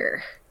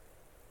clear.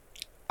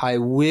 I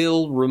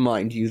will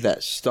remind you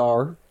that,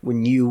 Star,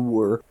 when you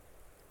were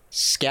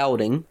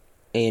scouting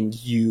and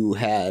you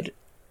had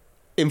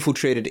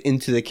infiltrated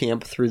into the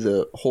camp through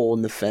the hole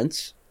in the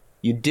fence,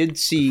 you did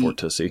see...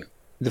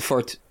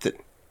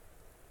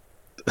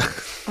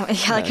 Oh,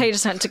 yeah, like I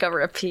just had to go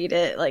repeat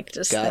it, like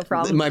just no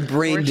problem. My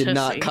brain did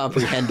not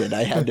comprehend it.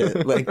 I had to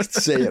like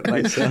say it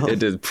myself. It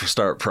did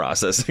start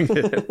processing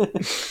it.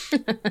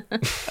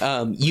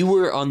 You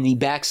were on the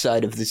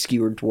backside of the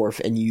skewered dwarf,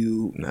 and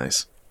you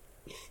Nice.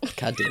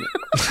 God damn it!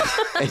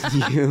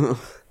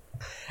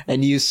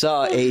 and you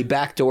saw a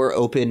back door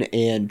open,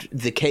 and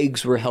the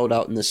kegs were held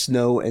out in the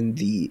snow, and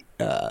the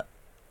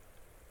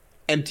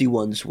empty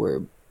ones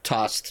were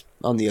tossed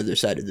on the other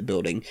side of the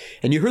building,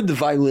 and you heard the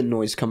violent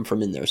noise come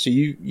from in there, so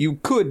you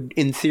could,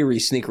 in theory,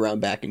 sneak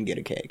around back and get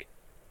a keg.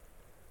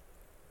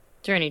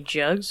 Is there any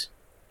jugs?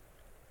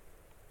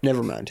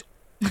 Never mind.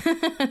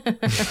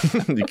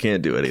 You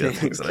can't do any of the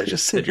things that I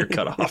just said. You're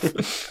cut off.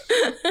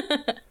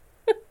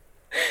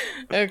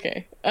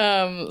 Okay.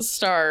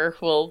 Star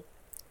will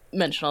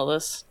mention all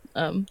this.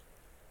 I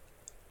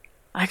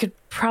could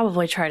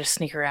probably try to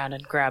sneak around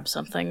and grab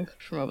something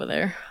from over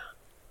there.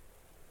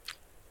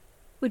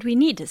 Would we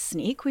need to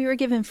sneak? We were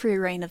given free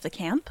reign of the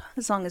camp,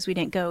 as long as we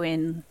didn't go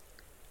in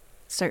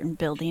certain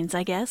buildings,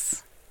 I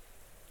guess.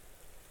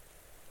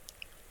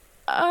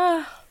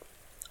 I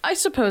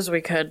suppose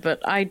we could, but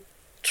I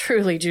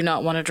truly do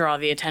not want to draw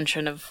the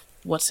attention of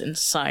what's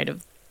inside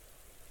of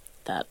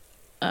that,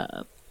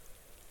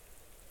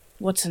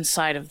 what's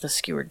inside of the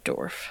skewered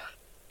dwarf.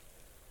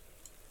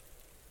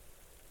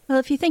 Well,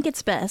 if you think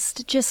it's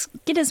best, just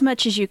get as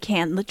much as you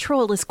can. The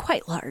troll is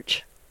quite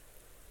large.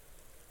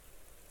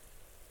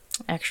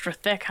 Extra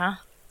thick, huh?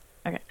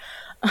 Okay.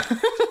 I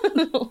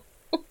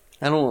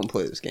don't want to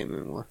play this game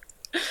anymore.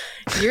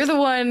 You're the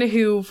one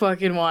who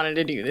fucking wanted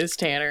to do this,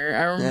 Tanner.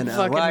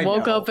 I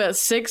woke up at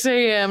 6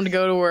 a.m. to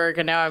go to work,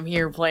 and now I'm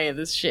here playing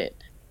this shit.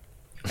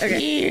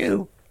 Okay.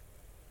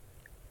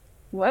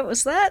 What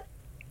was that?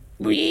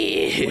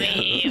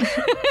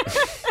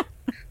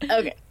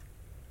 Okay.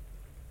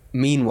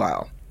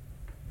 Meanwhile,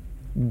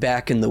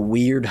 back in the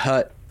weird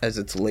hut, as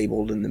it's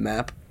labeled in the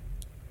map,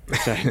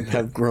 which I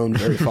have grown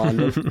very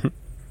fond of.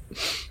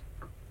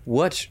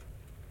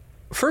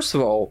 First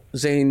of all,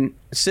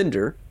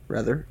 Cinder,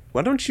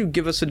 why don't you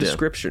give us a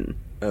description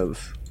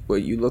of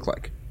what you look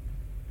like?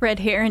 Red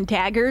hair and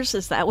daggers,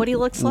 is that what he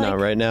looks like? No,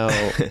 right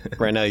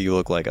now you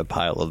look like a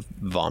pile of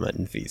vomit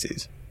and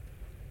feces.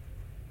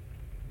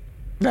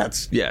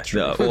 That's true.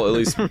 No, well, at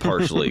least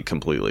partially,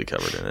 completely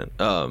covered in it.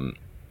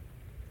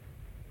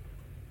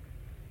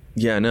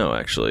 Yeah, no,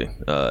 actually,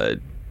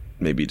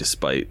 maybe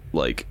despite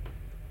like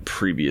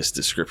previous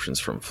descriptions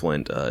from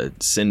Flint,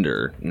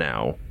 Cinder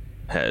now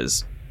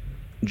has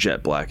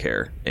jet black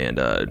hair and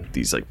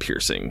these like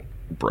piercing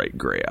bright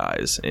gray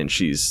eyes, and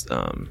she's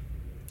a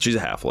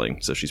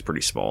halfling, so she's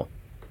pretty small.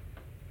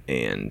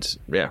 And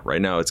yeah,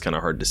 right now it's kind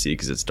of hard to see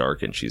because it's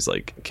dark and she's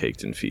like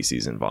caked in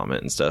feces and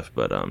vomit and stuff,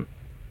 but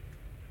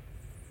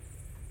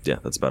yeah,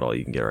 that's about all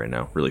you can get right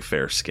now. Really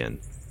fair skin.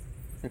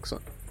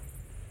 Excellent.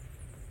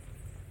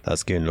 That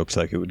skin looks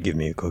like it would give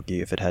me a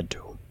cookie if it had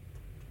to.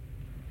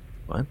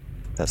 What?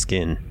 That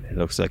skin, it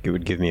looks like it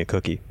would give me a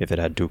cookie if it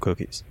had 2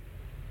 cookies.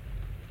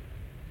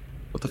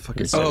 What the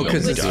fuck is that? Oh,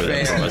 because it's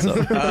fair.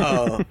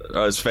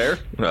 Oh, it's fair?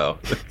 No.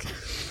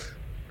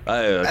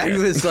 I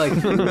was like...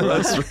 I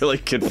was really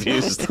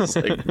confused. I was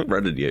like,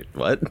 Brendan,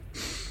 what?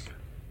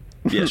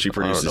 Yeah, she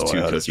produces 2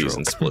 cookies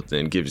and split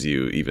and gives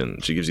you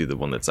the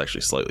one that's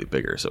actually slightly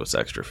bigger, so it's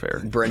extra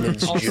fair.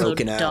 Brendan's also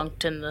joking out.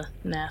 dunked in the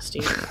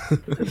nasty.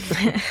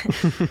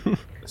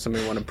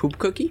 Somebody want a poop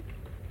cookie?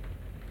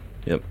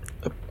 Yep.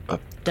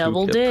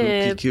 Double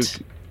dipped.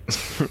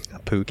 A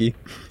pookie.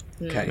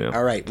 Okay. Yeah.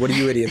 All right. What are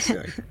you idiots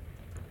doing?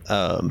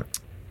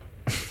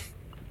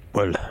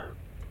 Well,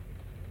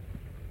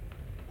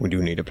 we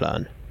do need a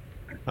plan.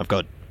 I've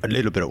got a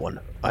little bit of one.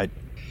 I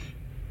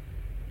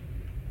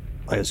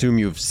assume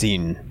you've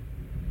seen,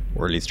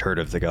 or at least heard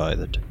of the guy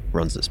that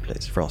runs this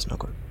place,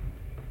 Frostknuckle.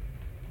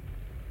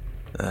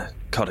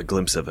 Caught a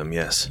glimpse of him,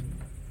 yes.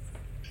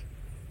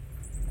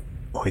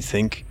 I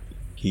think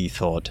he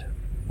thought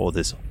all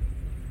this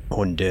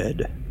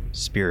undead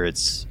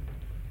spirits,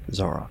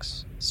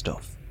 Zarox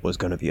stuff was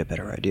going to be a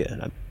better idea.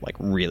 And I'm like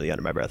really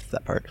under my breath at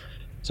that part.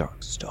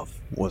 Zarox stuff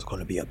was going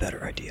to be a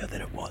better idea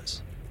than it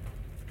was.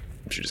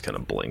 She just kind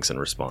of blinks in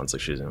response,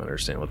 like she doesn't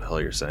understand what the hell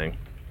you're saying.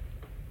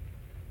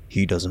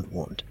 He doesn't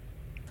want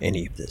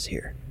any of this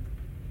here.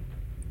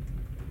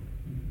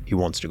 He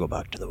wants to go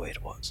back to the way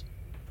it was.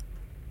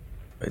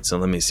 Right, so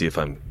let me see if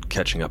I'm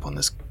catching up on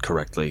this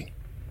correctly.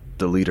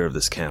 The leader of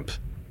this camp,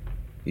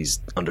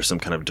 he's under some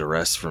kind of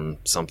duress from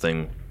some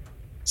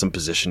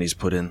position he's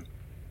put in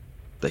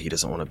that he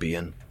doesn't want to be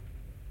in.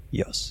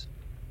 Yes.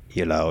 He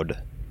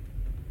allowed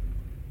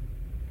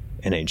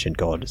an ancient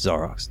god,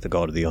 Zarox, the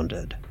god of the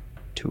undead,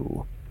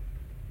 to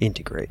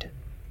integrate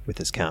with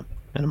his camp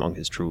and among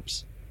his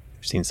troops.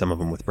 You've seen some of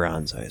them with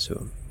brands, I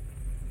assume.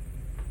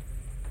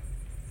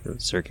 The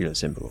circular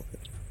symbol of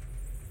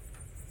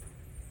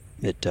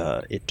it.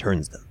 It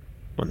turns them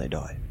when they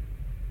die.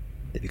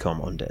 They become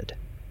undead.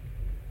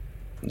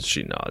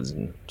 She nods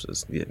and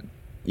says, yeah,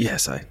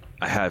 yes, I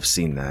have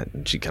seen that.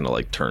 And she kind of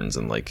like turns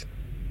and like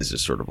is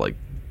just sort of like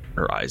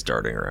her eyes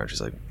darting around.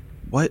 She's like,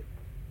 what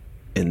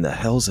in the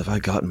hells have I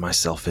gotten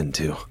myself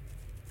into?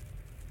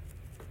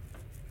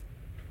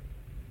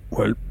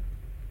 Well,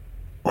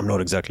 I'm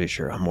not exactly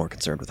sure. I'm more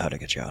concerned with how to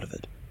get you out of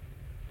it.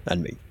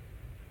 And me.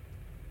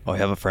 I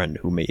have a friend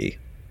who may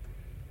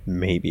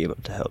be able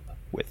to help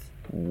with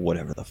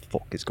whatever the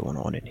fuck is going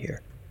on in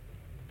here.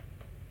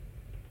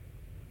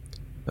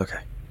 Okay.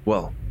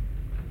 Well,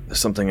 there's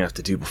something I have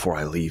to do before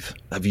I leave.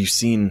 Have you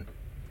seen...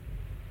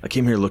 I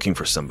came here looking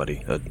for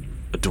somebody. A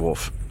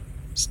dwarf.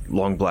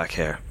 Long black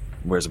hair.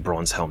 Wears a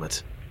bronze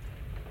helmet.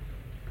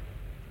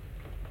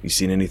 You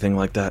seen anything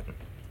like that?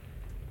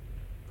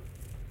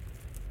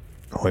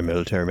 Oh, a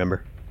military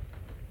member?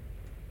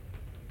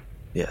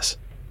 Yes.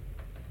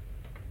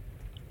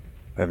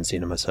 I haven't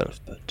seen him myself,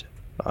 but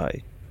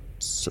I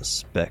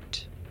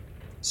suspect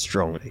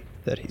strongly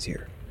that he's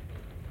here.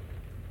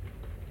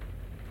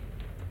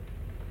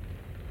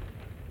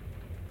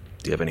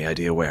 Do you have any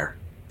idea where?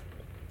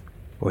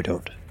 Oh, I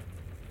don't.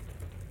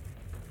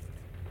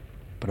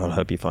 But I'll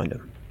help you find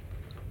him.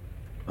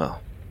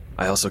 Well,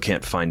 I also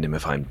can't find him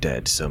if I'm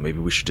dead, so maybe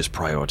we should just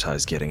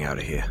prioritize getting out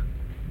of here.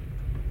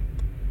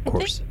 Of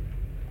course.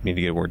 Need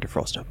to get a word to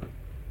Frostknuckle.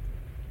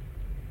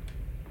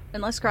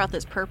 Unless Groth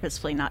is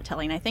purposefully not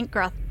telling, I think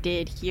Groth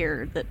did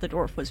hear that the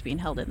dwarf was being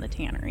held in the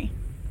tannery.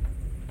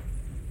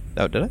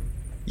 Oh, did I?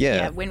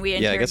 Yeah. When we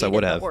I guess I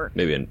would have.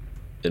 Maybe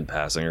in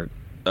passing or...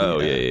 Oh,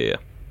 yeah.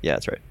 Yeah,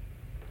 that's right.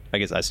 I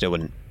guess I still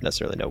wouldn't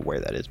necessarily know where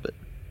that is, but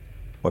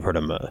I've heard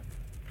him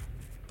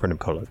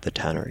call it the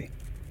tannery.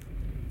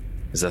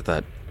 Is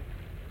that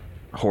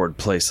horrid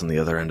place on the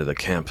other end of the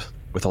camp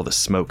with all the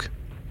smoke?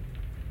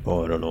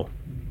 Oh, I don't know.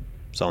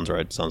 Sounds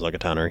right. Sounds like a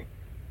tannery.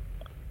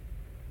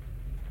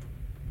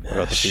 I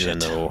got the feeling,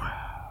 though,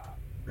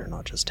 they're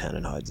not just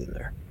tanning hides in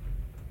there.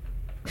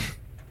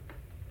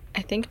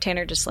 I think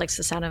Tanner just likes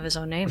the sound of his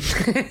own name.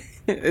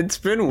 It's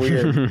been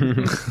weird.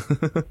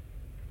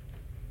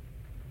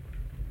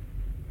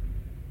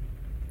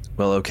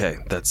 Well, okay,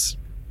 that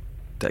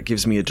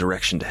gives me a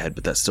direction to head,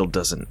 but that still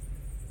doesn't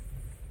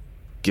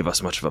give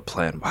us much of a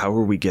plan. How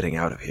are we getting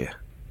out of here?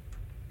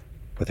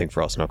 I think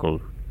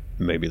Frostknuckle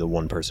may be the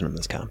one person in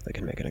this camp that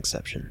can make an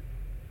exception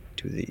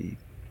to the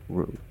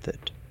rule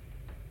that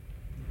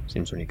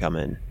seems when you come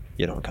in,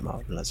 you don't come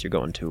out unless you're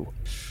going to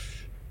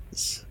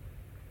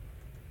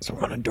some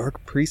kind of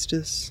dark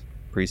priestess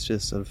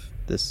of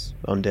this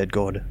undead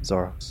god,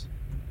 Zarox.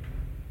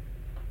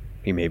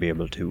 He may be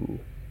able to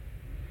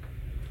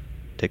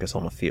take us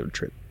on a field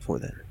trip before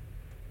then.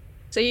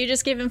 So you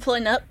just giving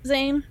Flynn up,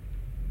 Zane?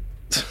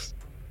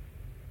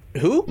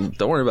 Who?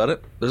 Don't worry about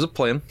it. There's a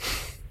plan.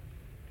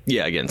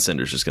 Yeah, again,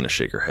 Cinder's just going to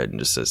shake her head and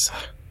just says,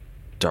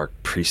 "Dark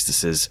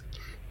priestesses.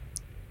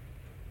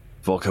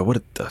 Volka,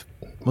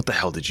 what the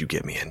hell did you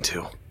get me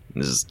into?"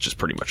 And this is just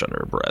pretty much under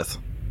her breath.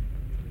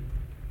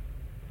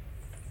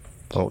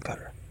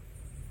 Volker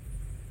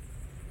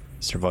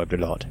survived a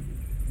lot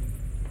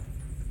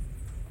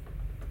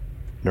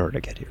in order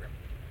to get here.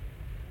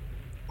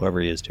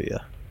 Whoever he is to you,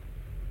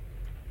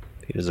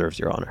 he deserves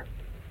your honor.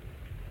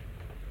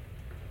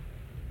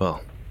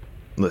 Well,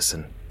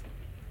 listen.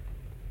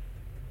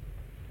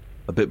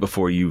 A bit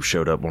before you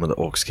showed up, one of the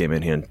orcs came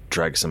in here and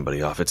dragged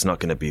somebody off. It's not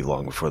going to be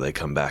long before they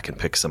come back and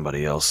pick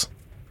somebody else.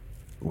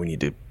 We need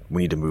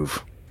to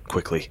move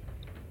quickly.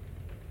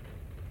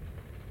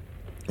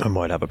 I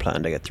might have a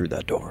plan to get through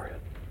that door.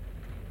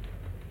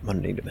 I'm gonna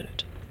need a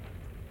minute.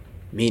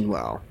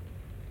 Meanwhile,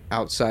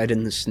 outside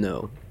in the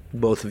snow,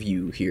 both of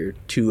you hear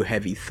two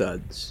heavy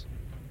thuds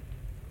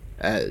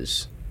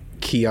as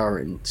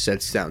Kiaran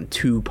sets down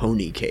two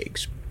pony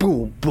cakes.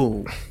 Boom,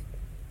 boom.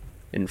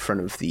 In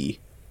front of the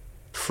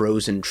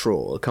frozen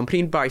troll,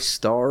 accompanied by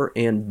Star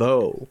and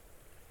Bo.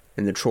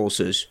 And the troll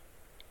says,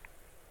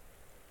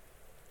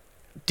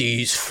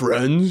 "These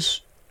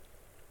friends?"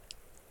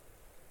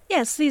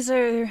 Yes, these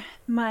are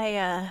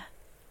my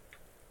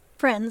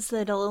friends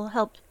that'll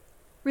help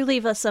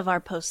relieve us of our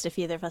post if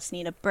either of us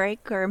need a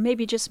break, or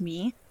maybe just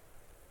me.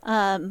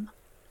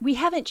 We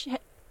haven't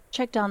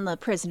checked on the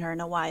prisoner in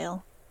a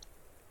while.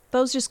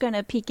 Bo's just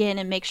gonna peek in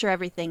and make sure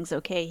everything's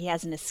okay. He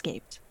hasn't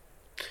escaped.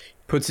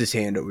 Puts his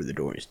hand over the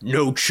door and says,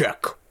 "No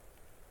check."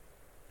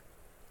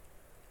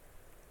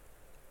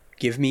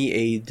 Give me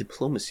a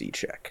diplomacy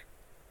check.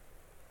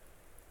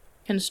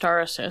 Can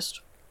Star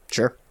assist?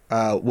 Sure.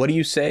 What do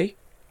you say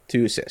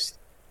to assist?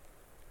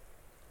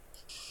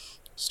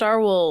 Star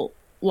will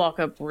walk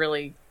up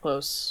really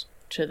close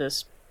to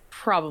this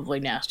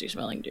probably nasty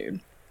smelling dude.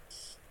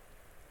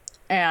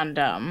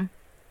 And,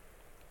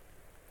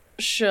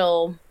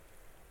 she'll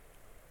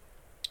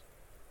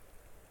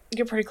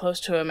get pretty close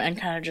to him and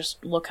kind of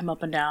just look him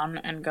up and down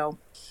and go,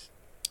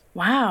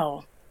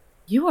 "Wow,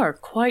 you are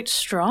quite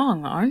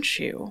strong, aren't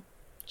you?"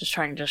 Just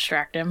trying to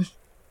distract him.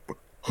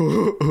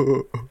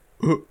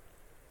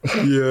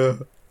 Yeah.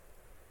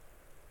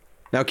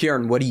 Now,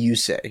 Kieran, what do you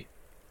say?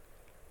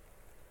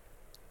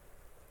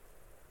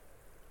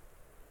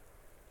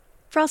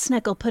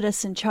 Frostknuckle put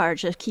us in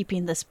charge of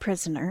keeping this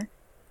prisoner,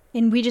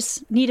 and we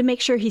just need to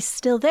make sure he's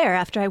still there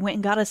after I went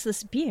and got us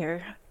this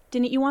beer.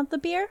 Didn't you want the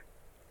beer?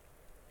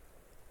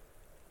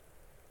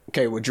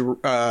 Okay, would you,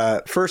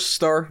 first,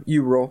 Star,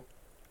 you roll.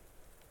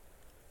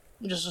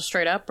 Just a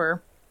straight up,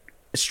 or?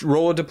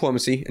 Roll a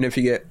diplomacy, and if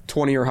you get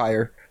 20 or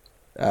higher,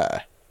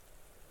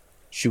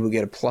 she will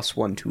get a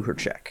 +1 to her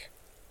check.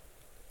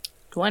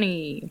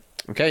 20.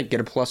 Okay, get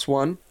a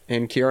 +1.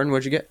 And Kieran,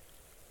 what'd you get?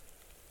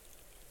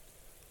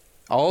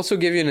 I'll also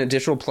give you an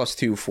additional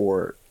 +2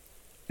 for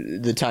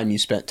the time you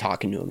spent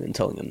talking to him and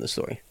telling him the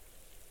story.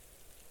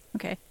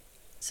 Okay.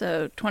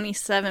 So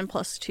 27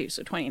 plus 2,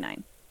 so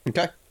 29.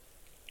 Okay.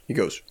 He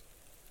goes,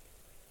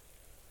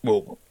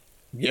 "Well,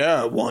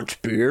 yeah, I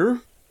want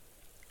beer."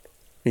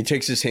 He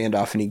takes his hand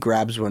off and he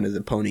grabs one of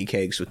the pony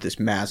cakes with this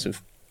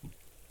massive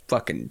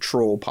fucking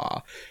troll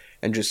paw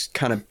and just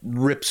kind of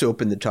rips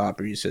open the top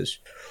and he says,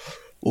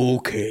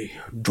 "Okay,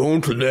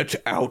 don't let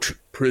out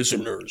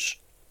prisoners,"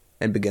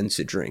 and begins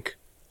to drink.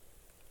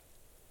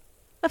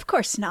 Of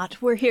course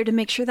not. We're here to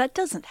make sure that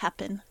doesn't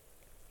happen.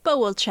 Bo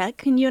will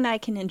check, and you and I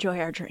can enjoy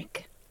our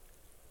drink.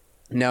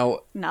 Now,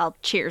 And I'll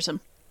cheers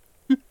him.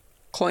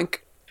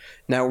 clink.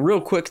 Now,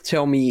 real quick,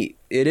 tell me,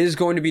 it is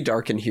going to be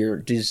dark in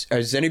here.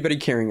 Is anybody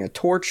carrying a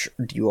torch?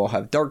 Do you all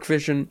have dark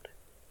vision?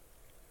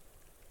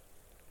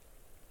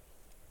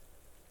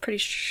 Pretty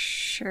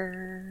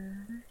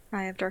sure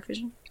I have dark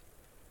vision.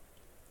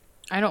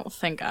 I don't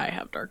think I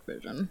have dark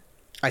vision.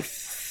 I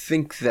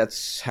think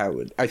that's how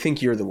it... I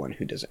think you're the one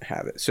who doesn't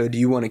have it. So do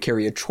you want to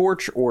carry a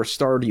torch, or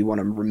Star, do you want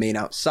to remain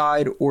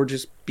outside, or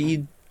just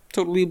be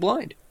totally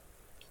blind?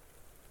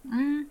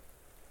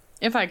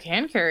 If I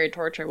can carry a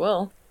torch, I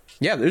will.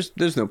 Yeah,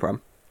 there's no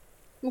problem.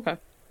 Okay,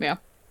 yeah.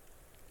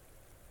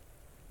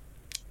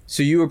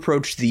 So you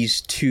approach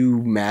these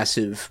two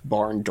massive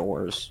barn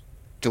doors,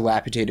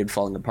 dilapidated,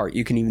 falling apart.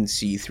 You can even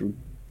see through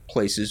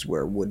places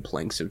where wood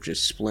planks have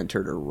just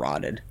splintered or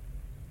rotted.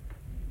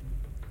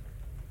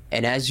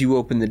 And as you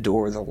open the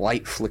door, the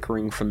light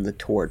flickering from the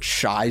torch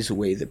shies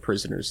away the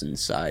prisoners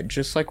inside,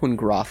 just like when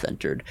Groth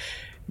entered.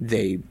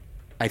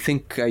 I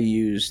think I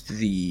used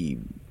the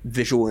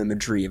visual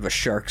imagery of a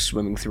shark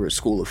swimming through a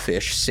school of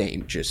fish,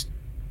 same, just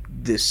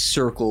this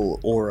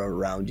circle aura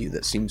around you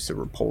that seems to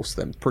repulse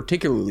them,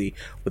 particularly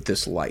with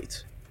this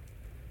light.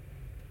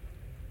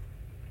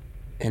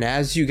 And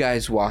as you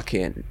guys walk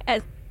in...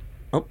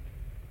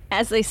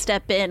 As they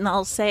step in,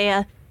 I'll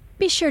say,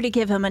 be sure to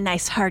give him a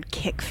nice hard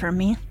kick for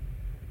me.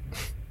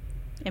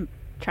 I'm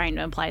trying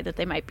to imply that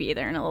they might be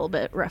there in a little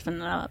bit,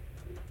 roughing it up.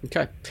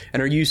 Okay.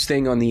 And are you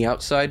staying on the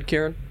outside,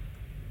 Karen?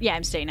 Yeah,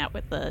 I'm staying out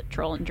with the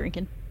troll and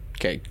drinking.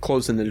 Okay,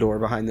 closing the door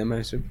behind them, I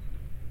assume?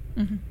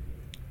 Mm-hmm.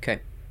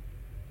 Okay.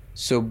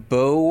 So,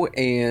 Bo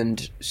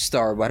and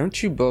Star, why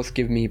don't you both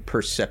give me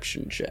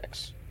perception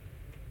checks?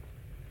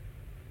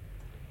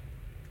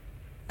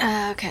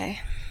 Okay.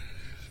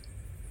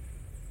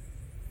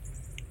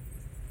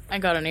 I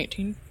got an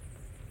 18.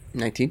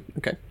 19?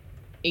 Okay.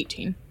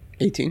 18.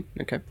 18?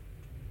 Okay.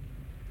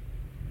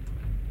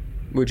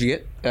 What'd you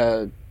get,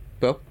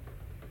 Bo?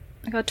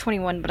 I got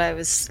 21, but I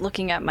was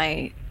looking at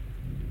my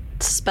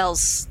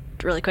spells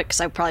really quick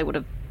because I probably would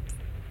have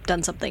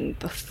done something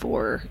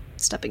before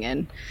stepping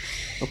in.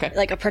 Okay.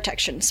 Like a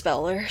protection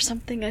spell or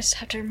something. I just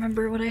have to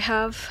remember what I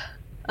have.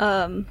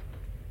 Because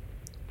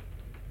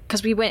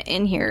we went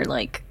in here,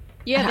 like...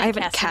 Yeah, I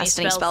haven't cast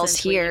any spells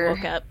since here. When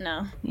you woke up,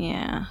 no.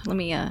 Yeah, let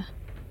me,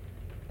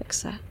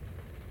 fix that.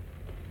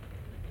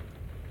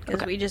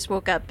 Because we just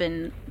woke up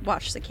and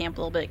watched the camp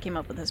a little bit, came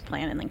up with his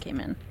plan, and then came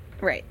in.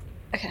 Right.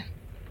 Okay.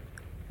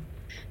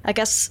 I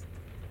guess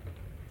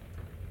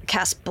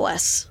cast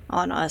Bless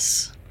on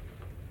us.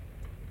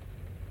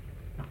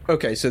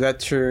 Okay, so that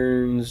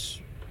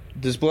turns...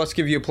 Does Bless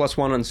give you a +1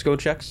 on skill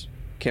checks?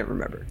 Can't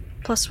remember.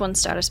 +1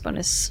 status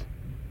bonus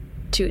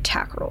to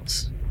attack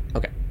rolls.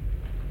 Okay.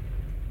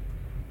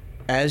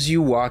 As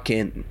you walk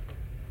in,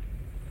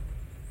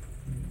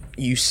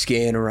 you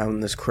scan around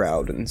this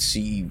crowd and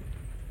see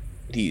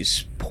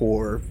these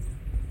poor,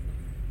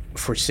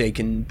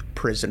 forsaken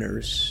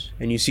prisoners.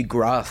 And you see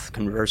Groth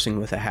conversing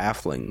with a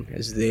halfling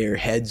as their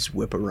heads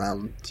whip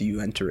around to you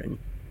entering.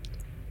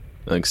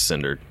 I think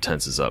Cinder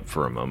tenses up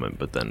for a moment,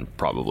 but then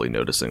probably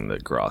noticing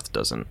that Groth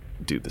doesn't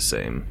do the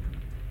same,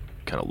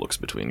 kind of looks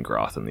between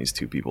Groth and these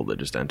two people that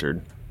just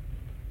entered.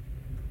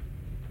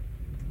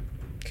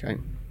 Okay.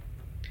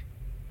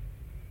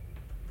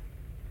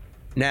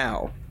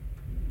 Now,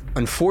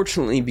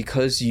 unfortunately,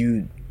 because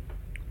you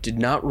did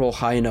not roll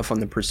high enough on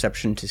the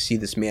perception to see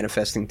this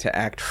manifesting to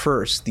act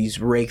first, these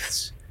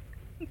wraiths...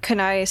 Can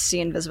I see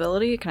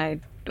invisibility?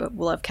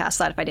 Will I have cast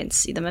that if I didn't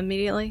see them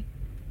immediately?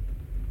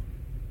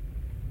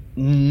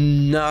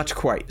 Not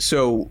quite.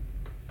 So,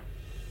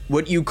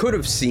 what you could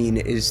have seen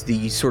is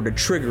the sort of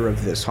trigger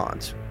of this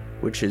haunt,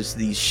 which is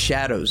these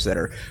shadows that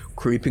are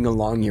creeping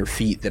along your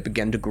feet that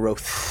begin to grow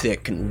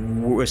thick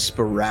and wisp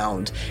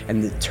around,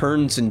 and it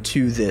turns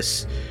into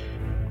this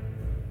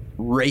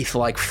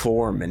wraith-like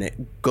form, and it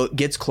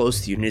gets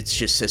close to you, and it's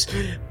just this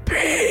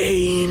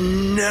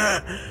pain.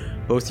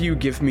 Both of you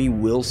give me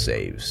will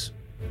saves.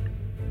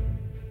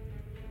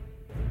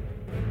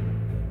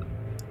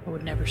 I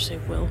would never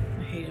save Will.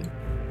 I hate him.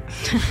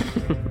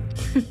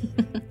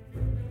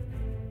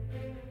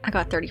 I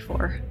got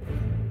 34.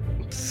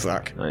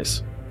 Fuck.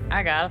 Nice.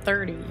 I got a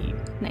 30.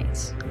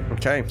 Nice.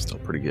 Okay. Still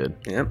pretty good.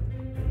 Yep.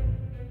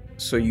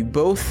 So you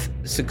both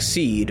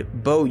succeed.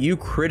 Bo, you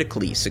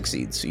critically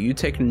succeed, so you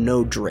take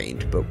no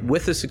drained, but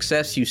with a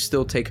success, you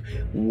still take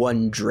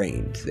 1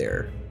 drained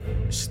there,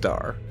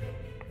 Star.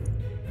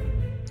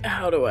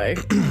 How do I?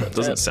 That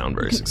doesn't sound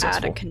very Add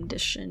successful. a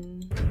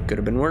condition. Could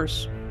have been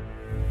worse.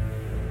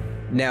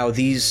 Now,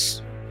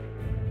 these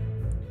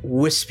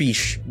wispy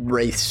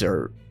wraiths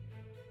are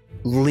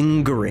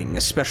lingering,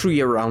 especially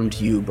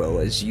around you, Bo,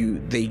 as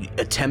they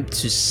attempt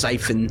to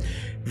siphon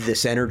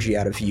this energy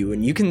out of you,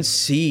 and you can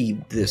see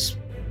this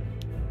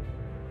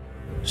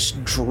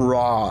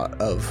draw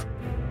of...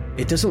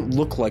 It doesn't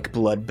look like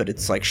blood, but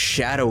it's like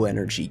shadow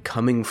energy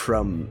coming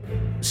from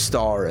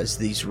Star as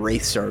these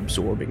wraiths are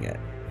absorbing it.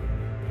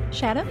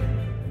 Shadow?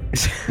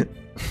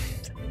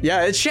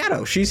 Yeah, it's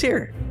Shadow. She's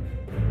here.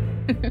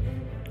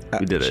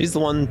 We did it. She's the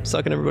one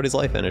sucking everybody's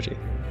life energy.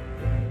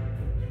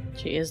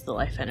 She is the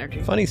life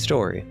energy. Funny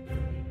story.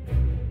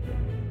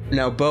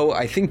 Now, Bo,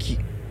 I think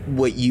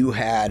what you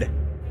had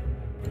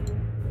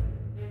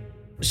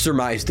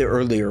surmised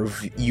earlier,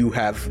 you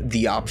have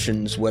the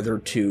options whether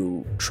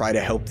to try to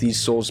help these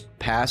souls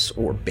pass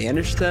or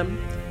banish them,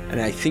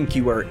 and I think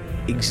you are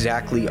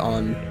exactly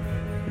on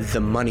the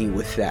money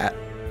with that.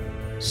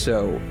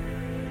 So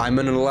I'm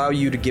going to allow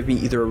you to give me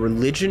either a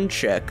religion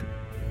check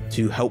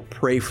to help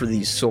pray for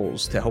these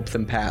souls, to help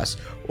them pass,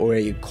 or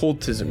a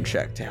occultism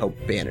check to help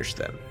banish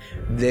them.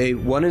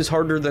 One is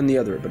harder than the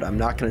other, but I'm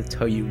not going to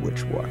tell you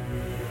which one.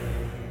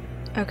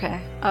 Okay.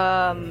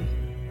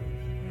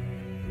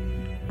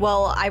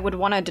 Well, I would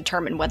want to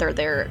determine whether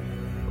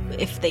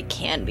if they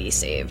can be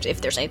saved,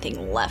 if there's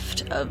anything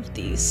left of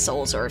these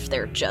souls, or if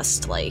they're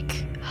just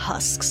like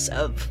husks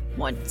of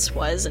once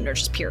was and they're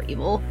just pure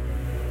evil,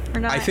 or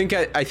not. I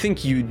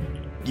think you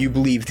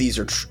believe these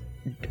are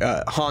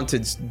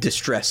haunted,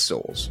 distressed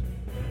souls.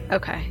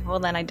 Okay, well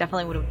then I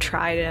definitely would have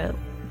tried to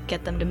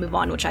get them to move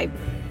on, which I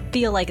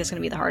feel like is going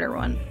to be the harder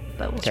one,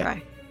 but we'll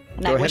try.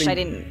 And I wish I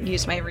didn't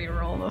use my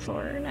reroll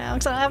before now,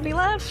 because I don't have any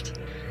left.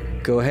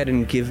 Go ahead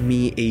and give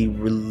me a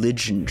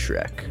religion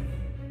trek.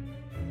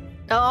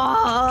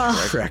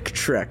 Oh!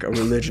 Trek, a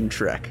religion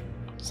trek.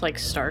 It's like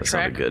Star That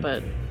Trek, sounded good.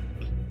 but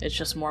it's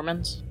just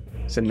Mormons.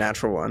 It's a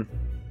natural one.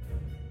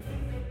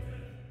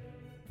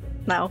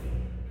 No.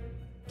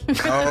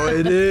 Oh,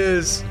 it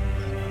is.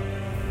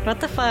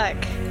 What the fuck?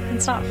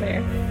 It's not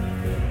fair.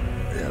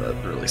 Yeah,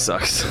 that really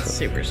sucks.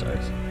 Super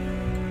sucks.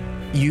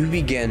 You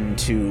begin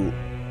to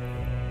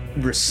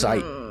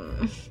recite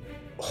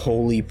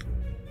holy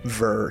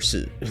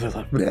verses.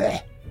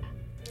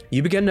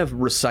 You begin to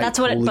recite. That's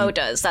what holy... Bo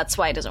does. That's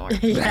why it doesn't work.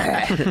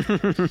 Yeah.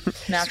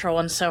 Natural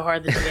one's so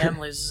hard the DM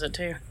loses it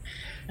too.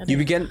 You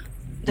begin.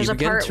 There's you a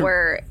begin part to...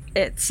 where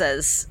it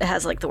says it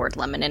has like the word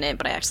lemon in it,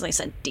 but I accidentally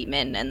said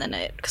demon, and then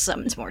it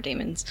summons more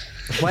demons.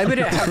 Why would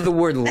it have the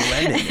word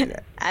lemon in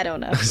it? I don't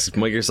know. Just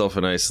make yourself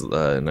a nice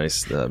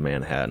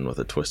Manhattan with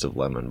a twist of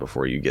lemon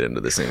before you get into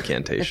this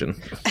incantation.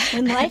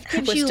 When life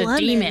gives you Twisted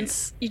lemons,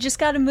 demons. you just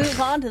got to move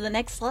on to the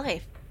next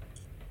life.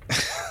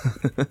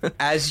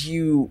 As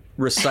you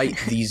recite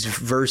these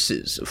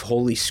verses of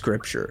Holy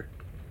Scripture,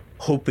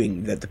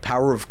 hoping that the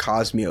power of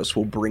Cosmos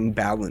will bring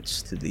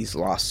balance to these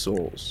lost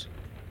souls,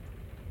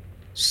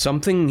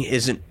 something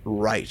isn't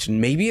right.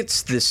 And maybe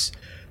it's this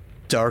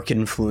dark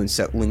influence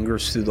that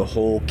lingers through the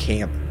whole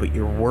camp, but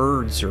your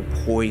words are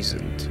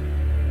poisoned.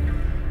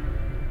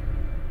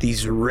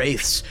 These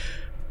wraiths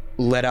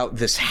let out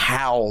this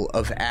howl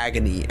of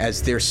agony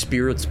as their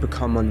spirits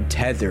become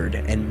untethered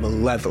and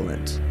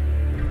malevolent.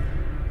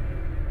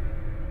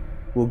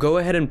 We'll go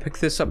ahead and pick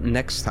this up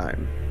next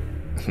time.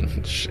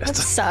 Shit. That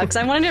sucks.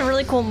 I wanted a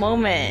really cool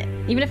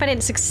moment. Even if I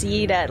didn't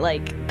succeed at,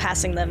 like,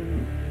 passing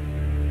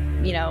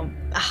them, you know.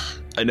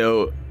 I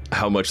know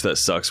how much that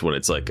sucks when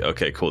it's like,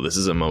 okay, cool, this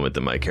is a moment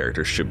that my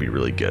character should be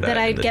really good at. That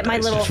I'd and get my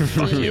dice. little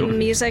Fuck you. theme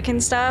music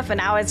and stuff, and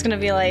now it's gonna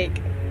be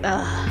like,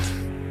 ugh.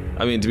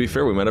 I mean, to be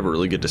fair, we might have a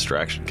really good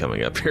distraction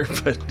coming up here,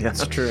 but yeah.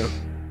 That's true.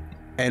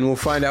 And we'll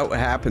find out what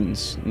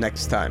happens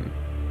next time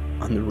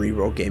on the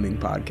Reroll Gaming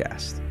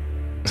Podcast.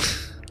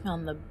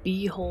 On the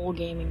B-Hole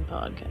Gaming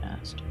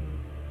Podcast.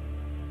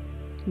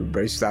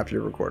 Everybody stop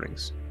your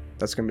recordings.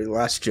 That's going to be the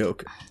last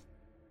joke.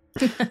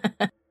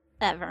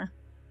 Ever.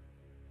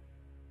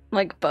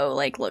 Like, Bo,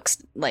 like,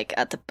 looks, like,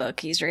 at the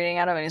book he's reading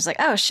out of, and he's like,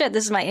 oh shit,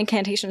 this is my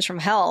incantations from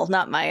hell,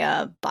 not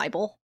my,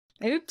 Bible.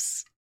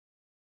 Oops.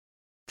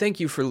 Thank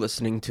you for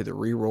listening to the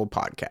Reroll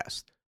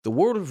Podcast. The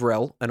world of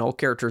Rel and all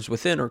characters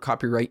within are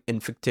copyright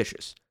and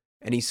fictitious.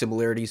 Any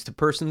similarities to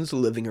persons,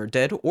 living or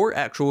dead, or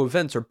actual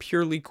events are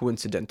purely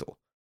coincidental.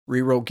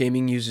 Reroll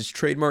Gaming uses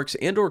trademarks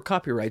and or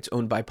copyrights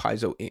owned by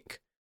Paizo Inc.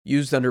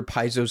 Used under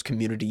Paizo's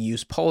community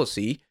use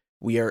policy,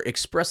 we are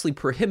expressly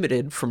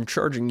prohibited from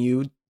charging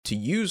you to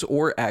use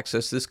or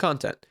access this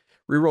content.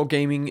 Reroll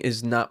Gaming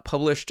is not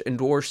published,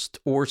 endorsed,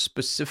 or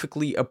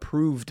specifically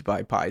approved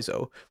by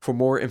Paizo. For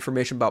more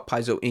information about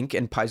Paizo Inc.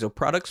 and Paizo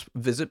products,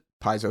 visit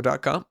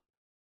paizo.com.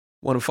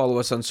 Want to follow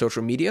us on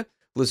social media,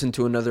 listen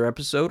to another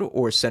episode,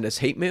 or send us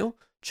hate mail?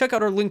 Check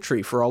out our link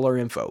tree for all our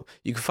info.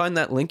 You can find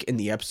that link in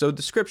the episode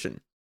description.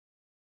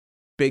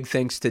 Big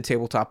thanks to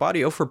Tabletop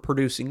Audio for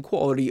producing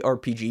quality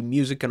RPG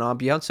music and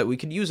ambiance that we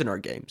could use in our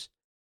games.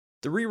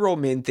 The Reroll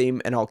main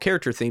theme and all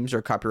character themes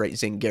are copyright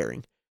Zane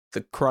Gehring.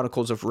 The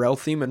Chronicles of Rel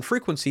theme and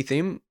Frequency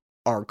theme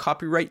are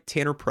copyright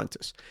Tanner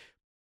Prentice.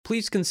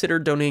 Please consider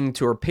donating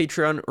to our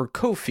Patreon or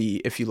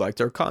Ko-fi if you liked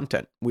our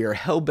content. We are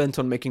hell-bent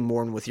on making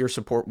more, and with your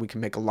support we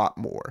can make a lot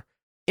more.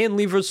 And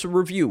leave us a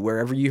review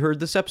wherever you heard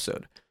this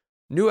episode.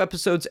 New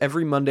episodes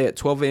every Monday at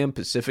 12 a.m.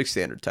 Pacific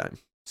Standard Time.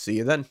 See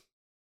you then.